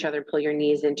toward each other, pull your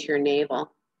knees into your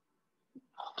navel.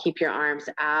 Keep your arms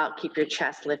out, keep your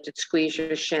chest lifted, squeeze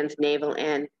your shins, navel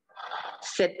in.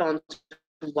 Sit bones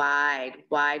wide,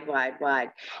 wide, wide, wide.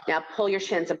 Now pull your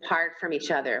shins apart from each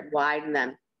other, widen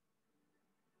them.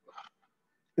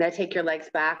 Now take your legs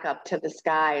back up to the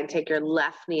sky and take your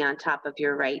left knee on top of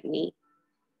your right knee.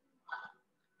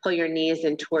 Pull your knees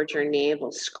in towards your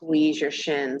navel, squeeze your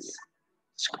shins.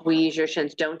 Squeeze your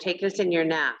shins. Don't take this in your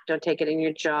neck. Don't take it in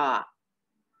your jaw.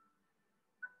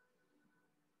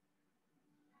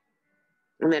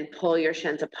 And then pull your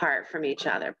shins apart from each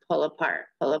other. Pull apart,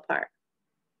 pull apart.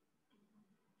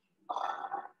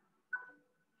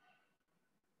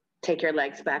 Take your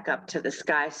legs back up to the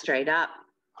sky, straight up,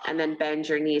 and then bend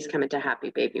your knees, come into happy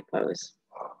baby pose.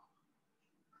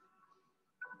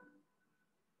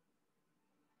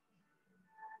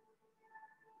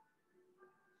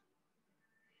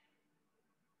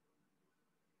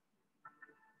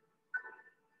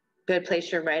 Good,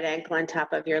 place your right ankle on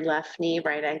top of your left knee,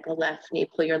 right ankle, left knee.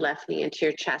 Pull your left knee into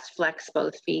your chest, flex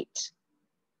both feet.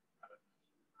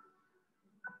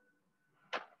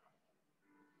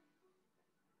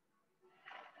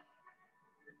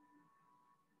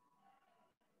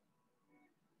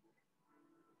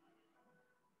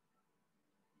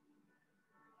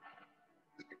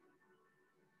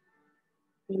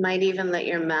 You might even let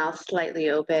your mouth slightly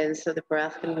open so the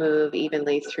breath can move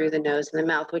evenly through the nose and the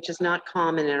mouth, which is not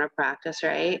common in our practice,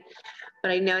 right?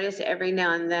 But I notice every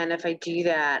now and then if I do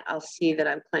that, I'll see that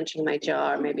I'm clenching my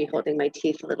jaw or maybe holding my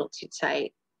teeth a little too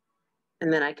tight.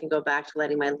 And then I can go back to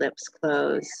letting my lips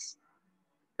close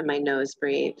and my nose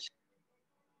breathe.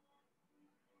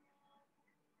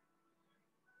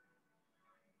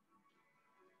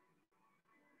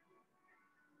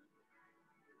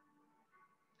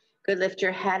 Good, lift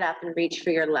your head up and reach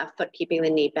for your left foot, keeping the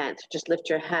knee bent. Just lift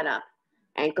your head up,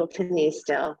 ankle to knee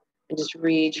still, and just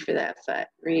reach for that foot.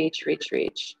 Reach, reach,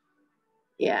 reach.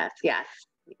 Yes, yes,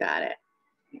 you got it.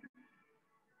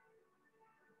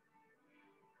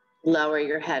 Lower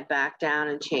your head back down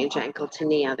and change ankle to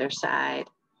knee, other side.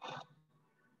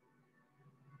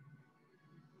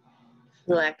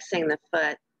 Flexing the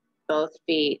foot, both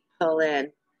feet, pull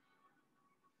in.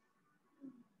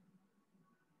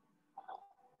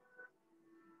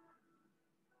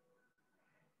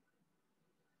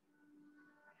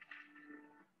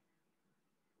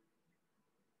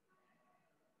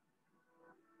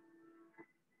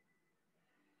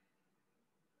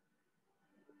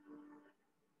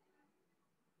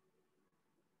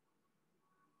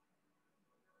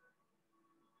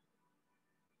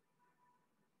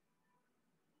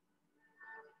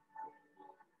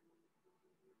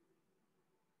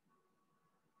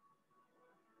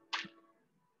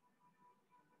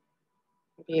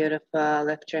 Beautiful.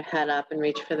 Lift your head up and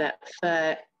reach for that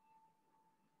foot.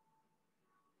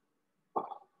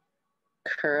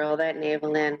 Curl that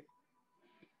navel in.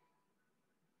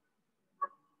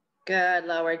 Good,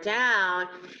 lower down.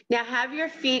 Now have your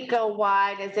feet go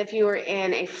wide as if you were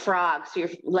in a frog. So your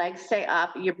legs stay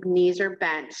up, your knees are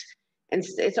bent. And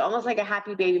it's almost like a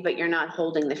happy baby, but you're not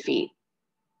holding the feet.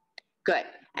 Good.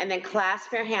 And then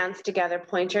clasp your hands together,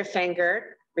 point your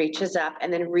finger, reaches up,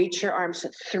 and then reach your arms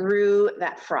through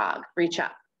that frog. Reach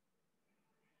up.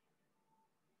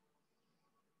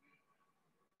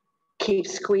 Keep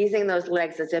squeezing those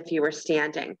legs as if you were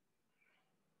standing.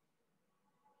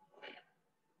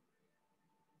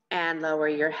 And lower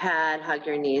your head, hug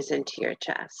your knees into your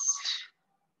chest.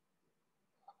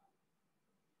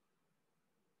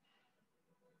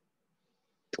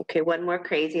 Okay, one more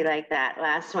crazy like that.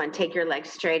 Last one, take your legs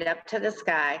straight up to the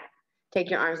sky. Take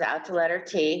your arms out to letter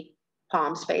T,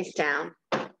 palms face down.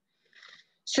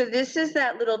 So this is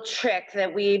that little trick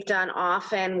that we've done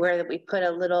often where we put a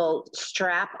little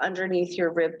strap underneath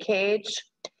your rib cage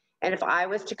And if I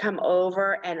was to come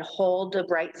over and hold the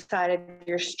right side of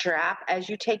your strap, as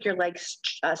you take your legs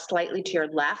slightly to your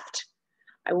left,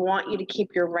 I want you to keep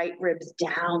your right ribs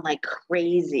down like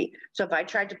crazy. So if I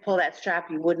tried to pull that strap,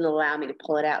 you wouldn't allow me to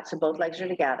pull it out. So both legs are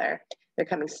together. They're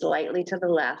coming slightly to the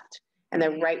left, and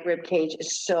the right rib cage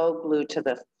is so glued to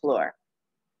the floor.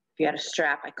 If you had a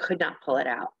strap, I could not pull it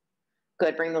out.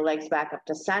 Good, bring the legs back up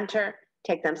to center.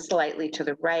 Take them slightly to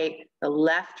the right. The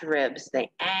left ribs,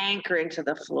 they anchor into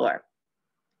the floor.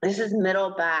 This is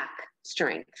middle back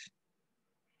strength.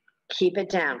 Keep it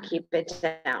down, keep it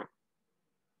down.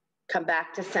 Come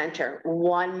back to center.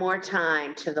 One more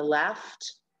time to the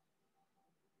left.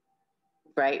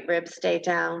 Right ribs stay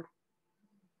down.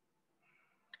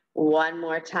 One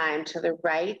more time to the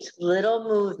right. Little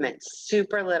movement,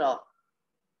 super little.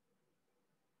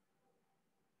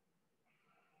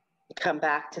 Come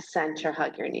back to center,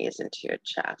 hug your knees into your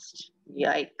chest.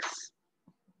 Yikes.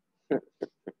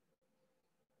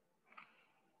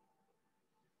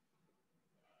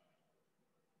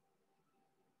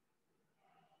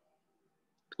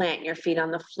 Plant your feet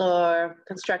on the floor,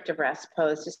 constructive rest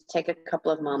pose. Just take a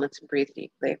couple of moments and breathe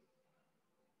deeply.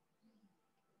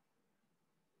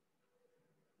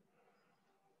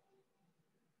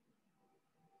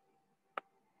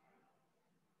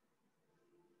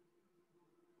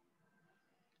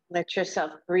 Let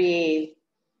yourself breathe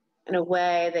in a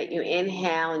way that you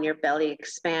inhale and your belly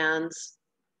expands.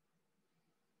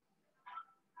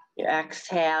 You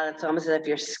exhale, it's almost as if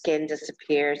your skin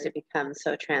disappears. It becomes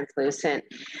so translucent.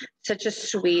 Such a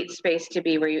sweet space to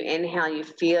be, where you inhale, you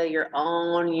feel your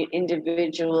own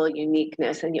individual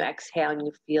uniqueness, and you exhale and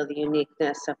you feel the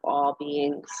uniqueness of all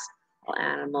beings, all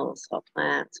animals, all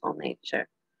plants, all nature.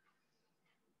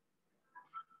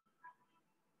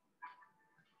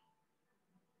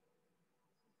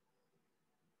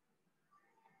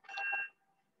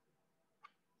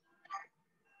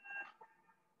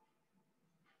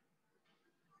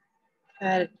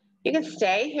 Good. You can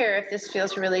stay here if this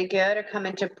feels really good, or come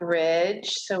into bridge.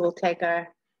 So we'll take our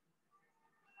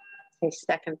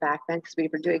second back bend, because we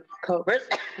were doing cobras.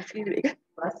 Excuse me.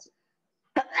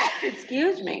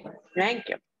 Excuse me. Thank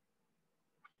you.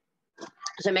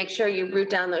 So make sure you root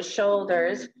down those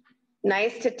shoulders.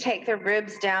 Nice to take the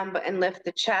ribs down and lift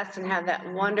the chest and have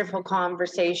that wonderful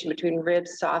conversation between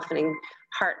ribs softening,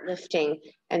 heart lifting,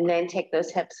 and then take those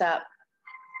hips up.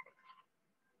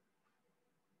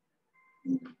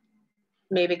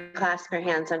 Maybe clasp your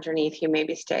hands underneath you,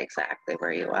 maybe stay exactly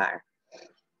where you are.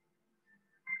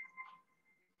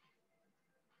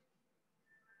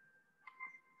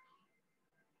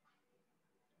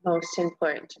 Most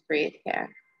important to breathe here.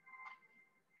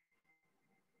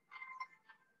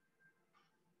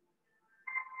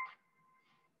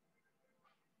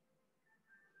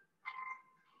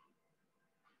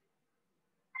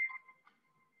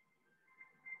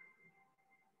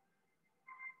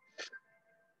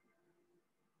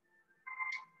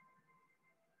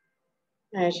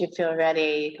 As you feel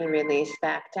ready, you can release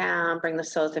back down, bring the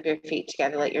soles of your feet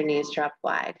together, let your knees drop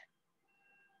wide.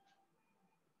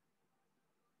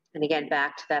 And again,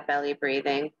 back to that belly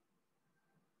breathing.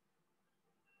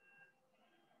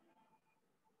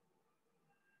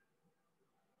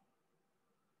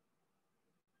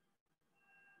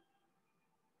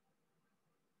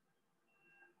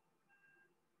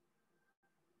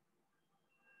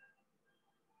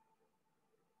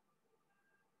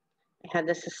 I had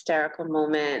this hysterical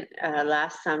moment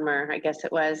last summer, I guess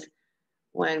it was,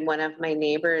 when one of my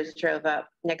neighbors drove up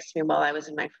next to me while I was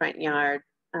in my front yard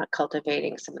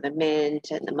cultivating some of the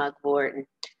mint and the mugwort. And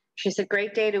she said,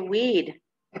 "Great day to weed."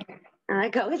 And I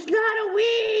go, "It's not a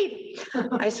weed."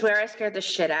 I swear I scared the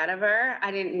shit out of her.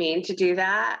 I didn't mean to do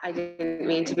that. I didn't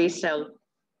mean to be so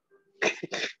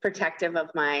protective of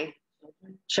my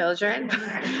children.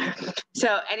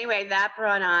 So anyway, that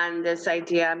brought on this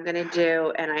idea I'm going to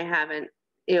do, and I haven't,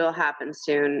 it'll happen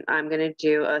soon. I'm going to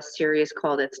do a series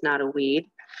called It's Not a Weed.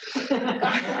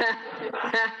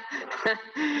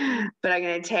 But I'm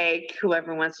going to take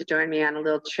whoever wants to join me on a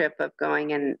little trip of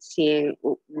going and seeing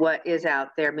what is out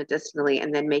there medicinally,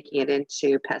 and then making it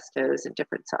into pestos and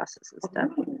different sauces and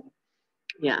stuff.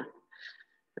 Yeah.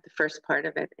 But the first part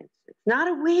of it, it's not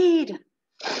a weed.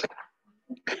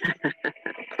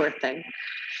 Poor thing.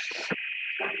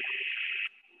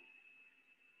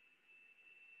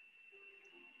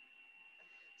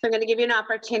 So I'm going to give you an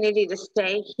opportunity to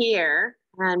stay here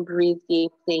and breathe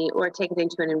deeply, or take it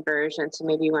into an inversion. So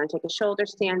maybe you want to take a shoulder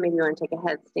stand, maybe you want to take a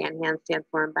headstand, handstand,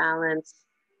 form balance,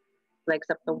 legs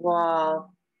up the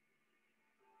wall.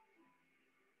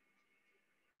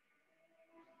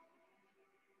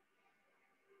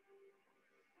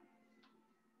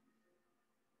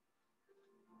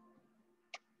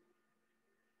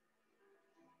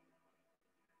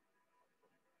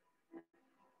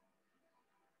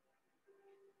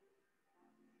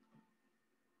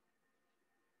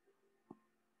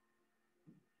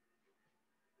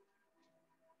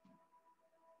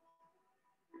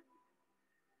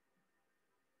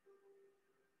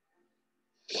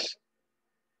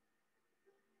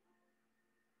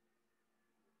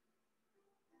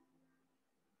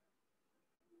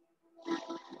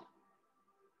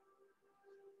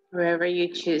 Wherever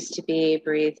you choose to be,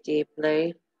 breathe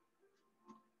deeply.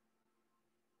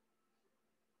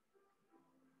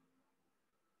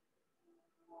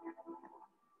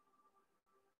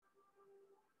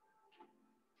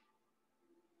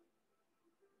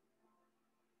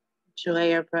 Enjoy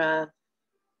your breath.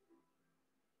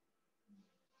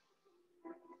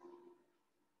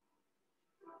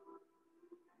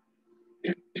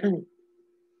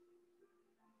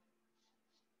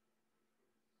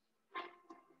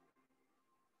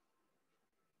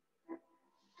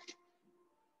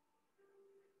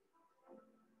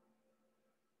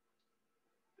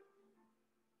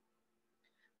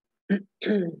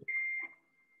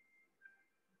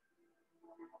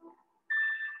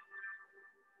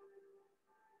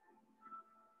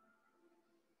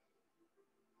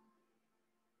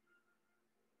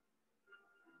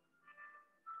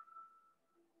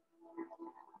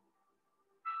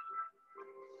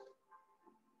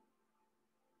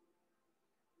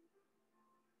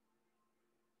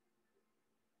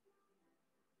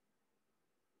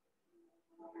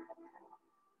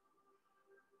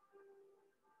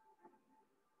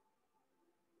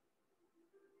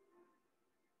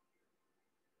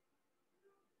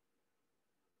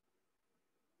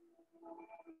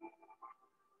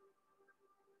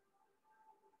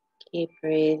 Keep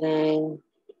breathing.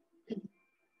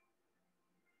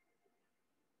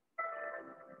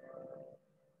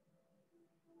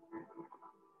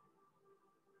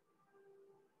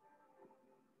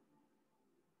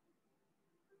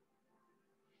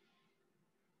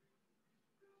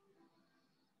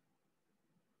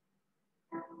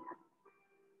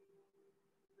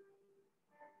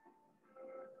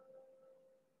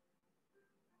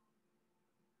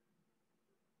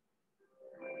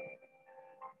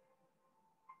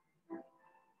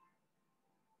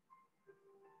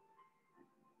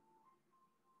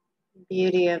 The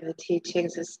beauty of the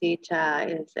teachings of Sita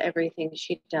is everything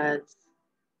she does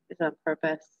is on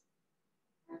purpose,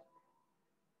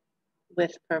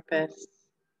 with purpose,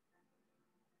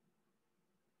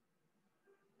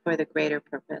 for the greater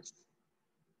purpose.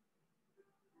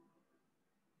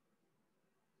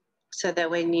 So that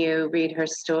when you read her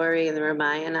story in the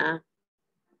Ramayana,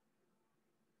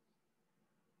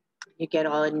 you get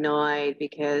all annoyed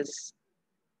because,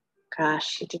 gosh,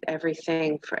 she did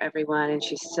everything for everyone and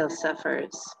she still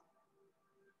suffers.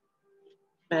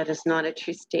 That is not a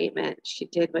true statement. She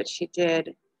did what she did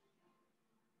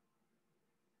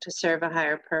to serve a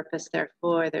higher purpose,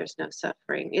 therefore there's no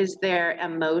suffering. Is there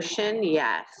emotion?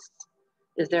 Yes.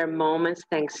 Is there moments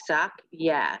things suck?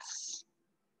 Yes.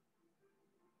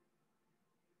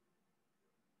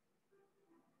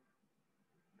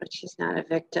 But she's not a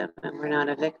victim and we're not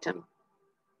a victim.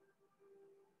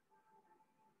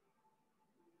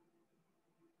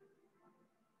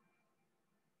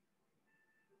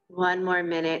 One more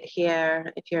minute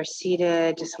here. If you're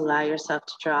seated, just allow yourself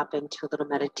to drop into a little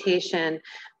meditation.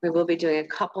 We will be doing a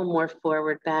couple more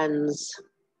forward bends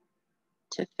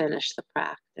to finish the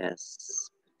practice.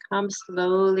 Come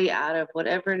slowly out of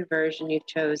whatever inversion you've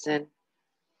chosen.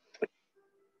 If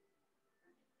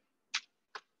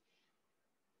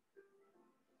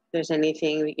there's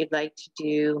anything that you'd like to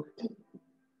do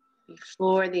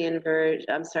before the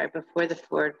before the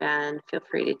forward bend, feel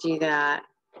free to do that.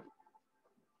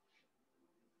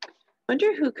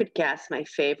 Wonder who could guess my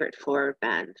favorite forward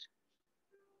bend.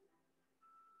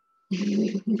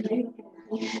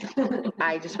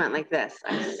 I just went like this.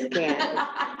 I'm scared.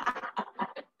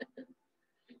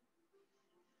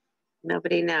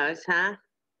 Nobody knows, huh?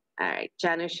 All right,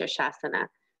 Janu Shirshasana.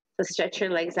 So stretch your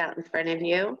legs out in front of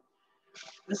you.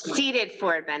 Seated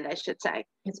forward bend, I should say.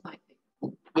 It's my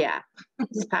thing. Yeah,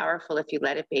 it's powerful if you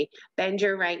let it be. Bend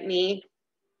your right knee.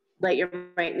 Let your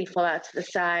right knee fall out to the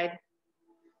side.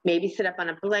 Maybe sit up on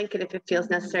a blanket if it feels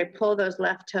necessary. Pull those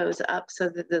left toes up so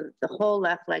that the whole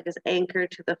left leg is anchored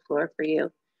to the floor for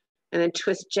you. And then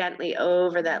twist gently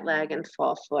over that leg and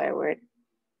fall forward.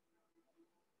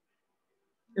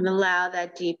 And allow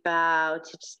that deep bow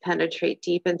to just penetrate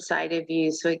deep inside of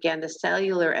you. So again, the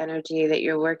cellular energy that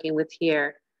you're working with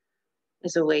here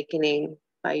is awakening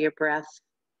by your breath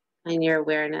and your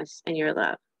awareness and your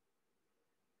love.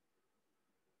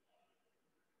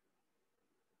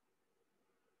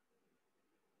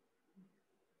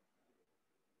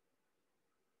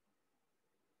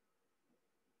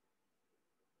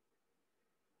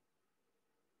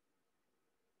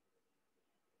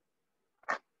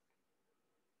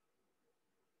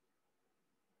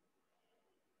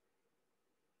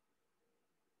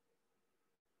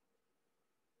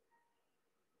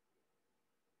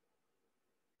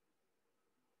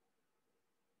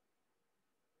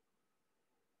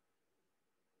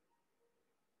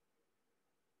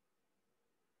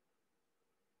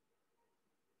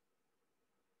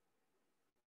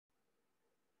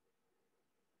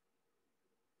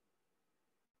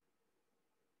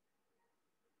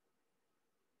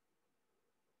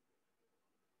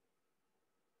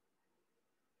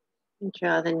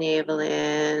 Draw the navel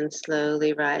in,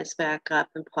 slowly rise back up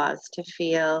and pause to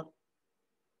feel.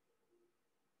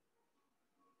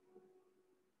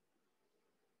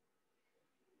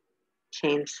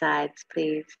 Change sides,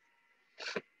 please.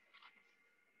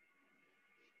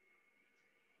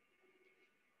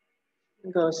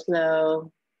 Go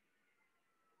slow.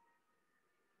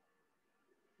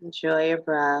 Enjoy your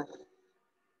breath.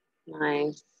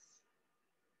 Nice.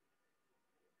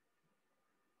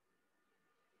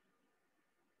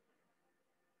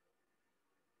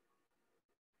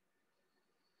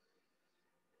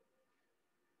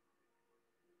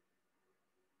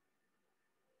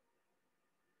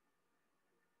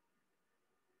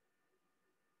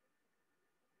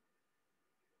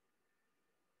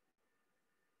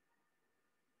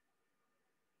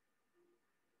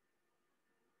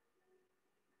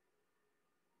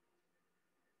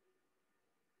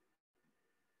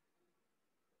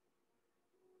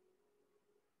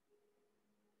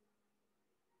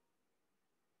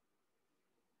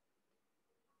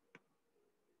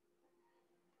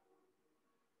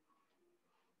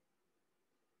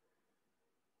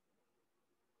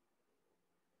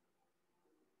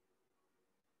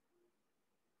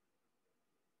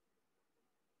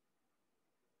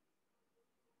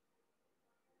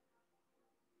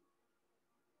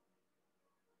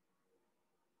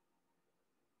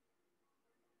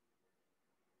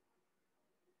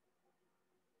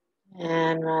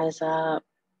 And rise up.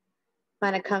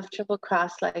 Find a comfortable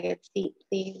cross-legged seat,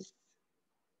 please.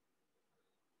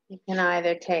 You can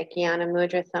either take Jnana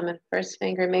Mudra, thumb and first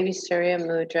finger, maybe Surya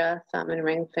Mudra, thumb and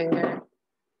ring finger.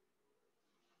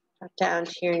 Drop down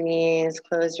to your knees,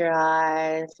 close your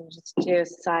eyes, and just do a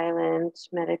silent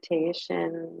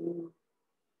meditation,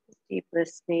 deep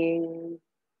listening.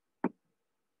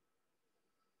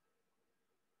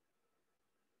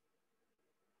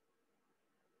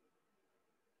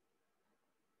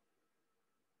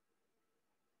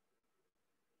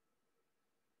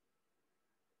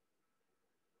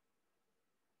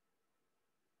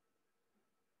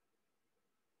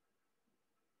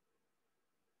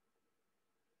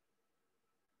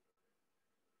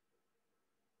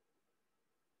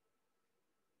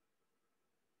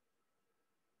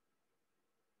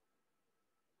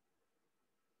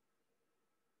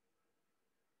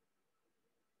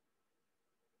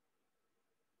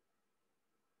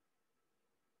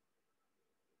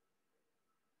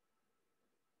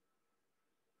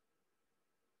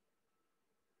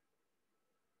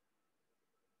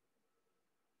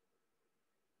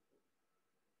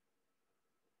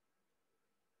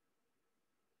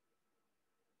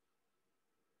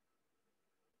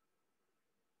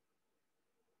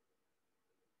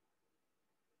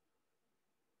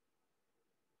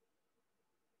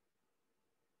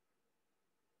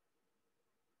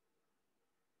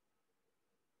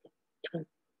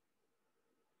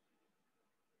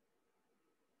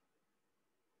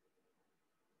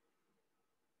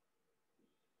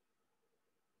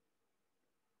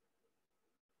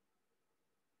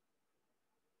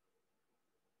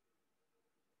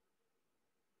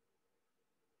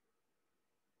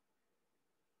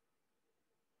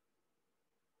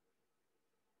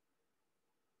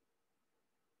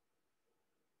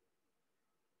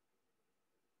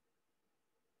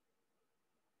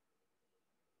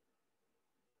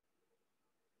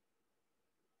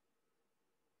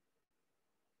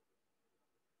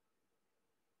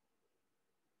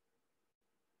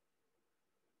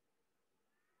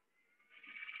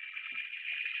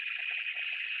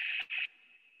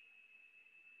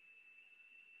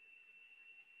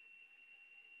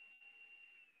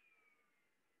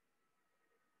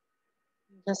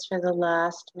 Just for the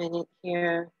last minute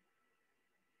here,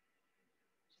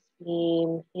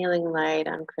 beam healing light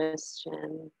on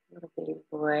Christian, little baby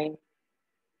boy.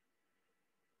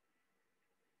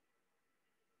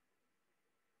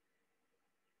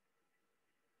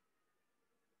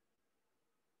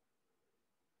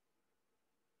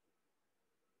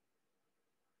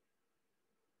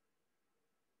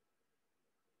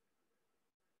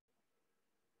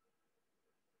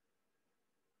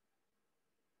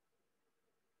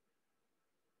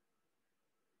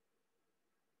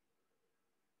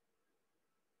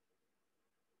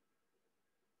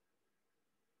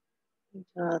 And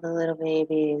to all the little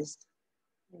babies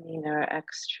who need our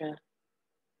extra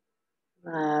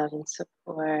love and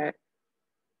support.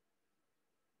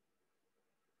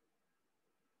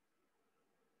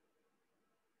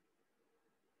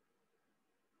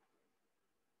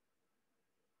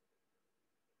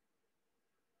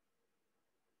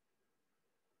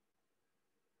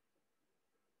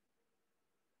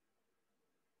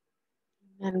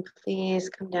 And please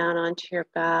come down onto your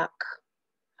back,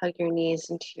 Hug your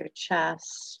knees into your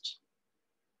chest.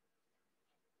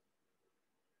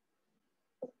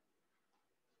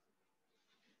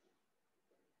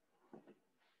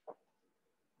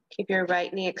 Keep your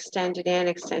right knee extended in.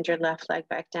 Extend your left leg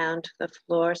back down to the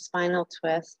floor. Spinal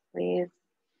twist, please.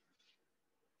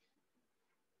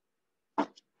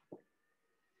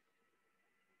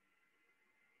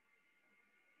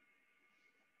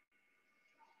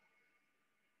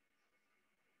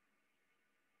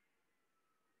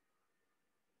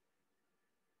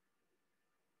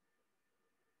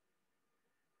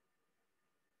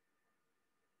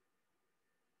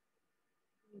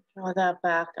 Draw that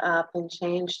back up and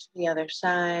change to the other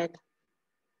side.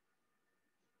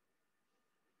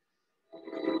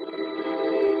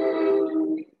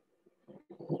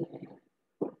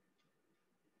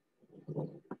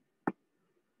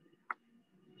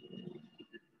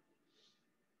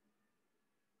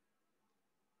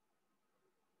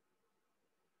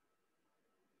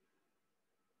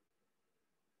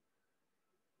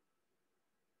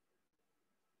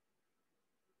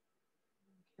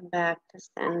 Come back to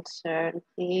center and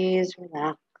please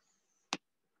relax.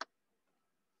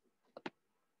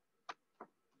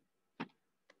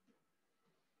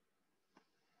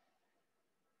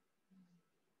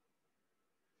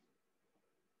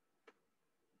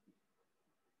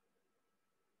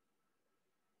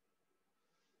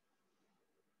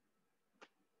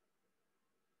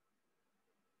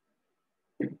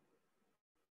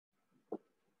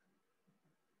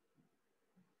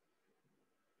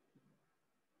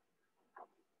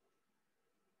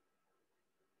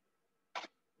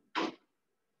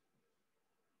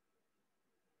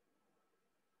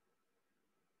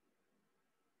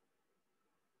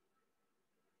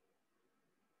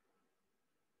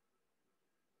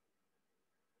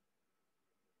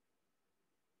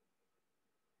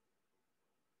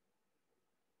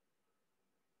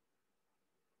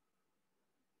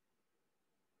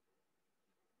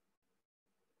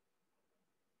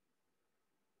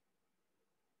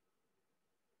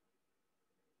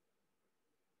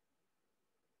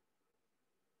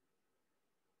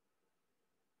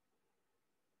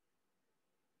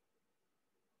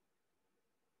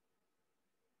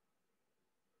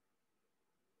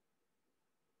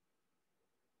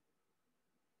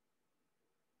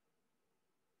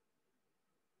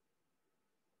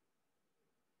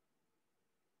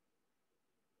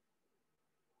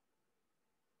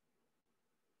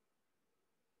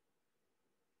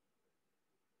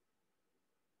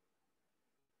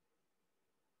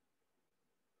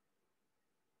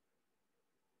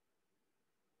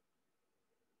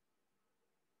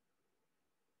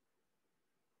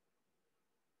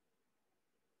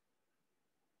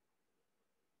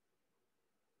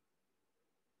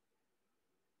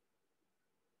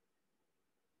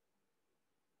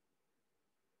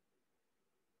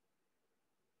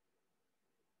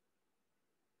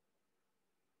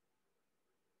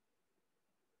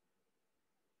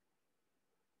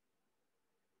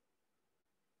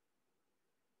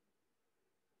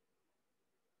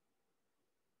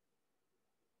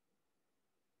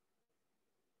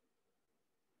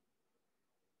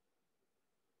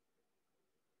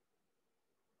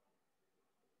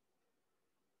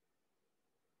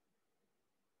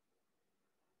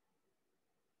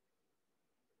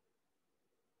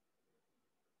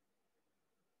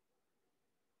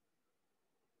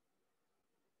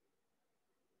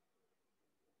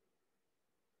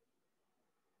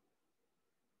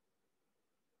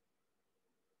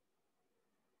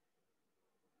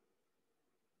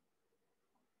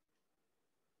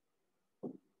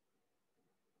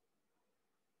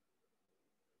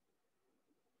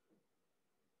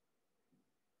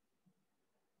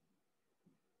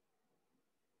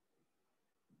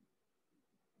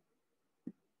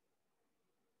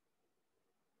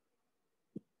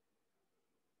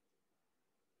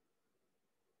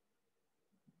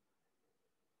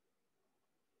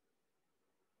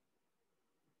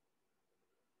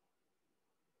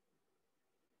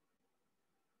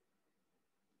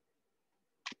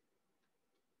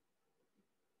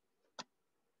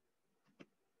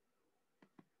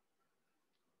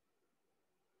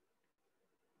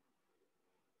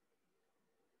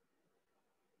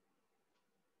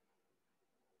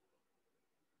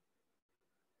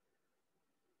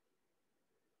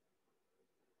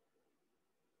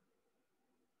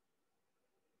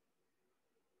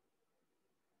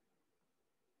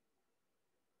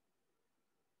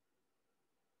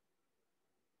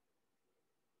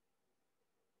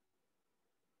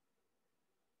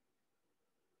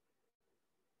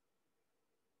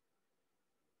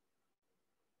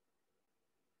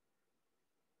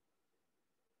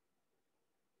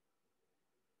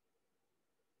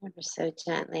 Ever so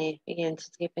gently begin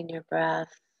to deepen your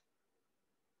breath.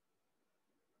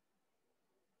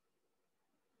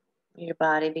 Your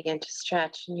body begin to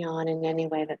stretch and yawn in any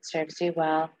way that serves you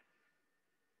well.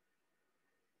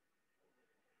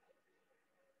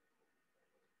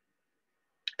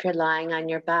 If you're lying on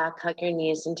your back, hug your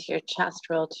knees into your chest,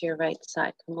 roll to your right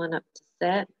side. Come on up to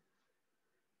sit.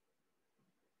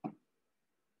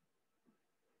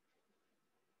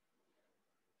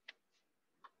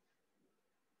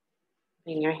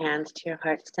 Bring your hands to your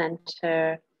heart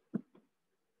center.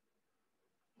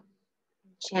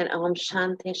 Chant Om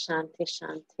Shanti Shanti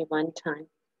Shanti one time.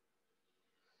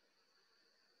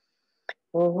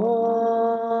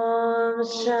 Om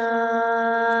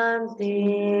Shanti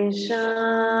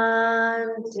Shanti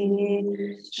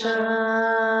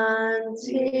Shanti.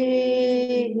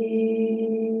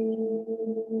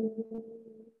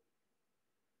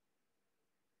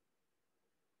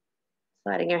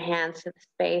 Sliding your hands to the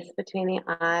space between the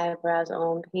eyebrows.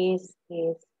 Om, peace,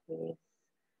 peace, peace.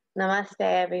 Namaste,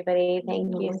 everybody.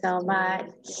 Thank you so much.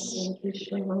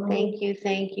 Thank you,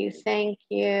 thank you, thank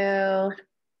you.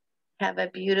 Have a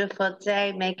beautiful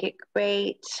day. Make it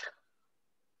great.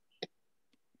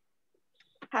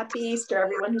 Happy Easter,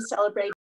 everyone who celebrates.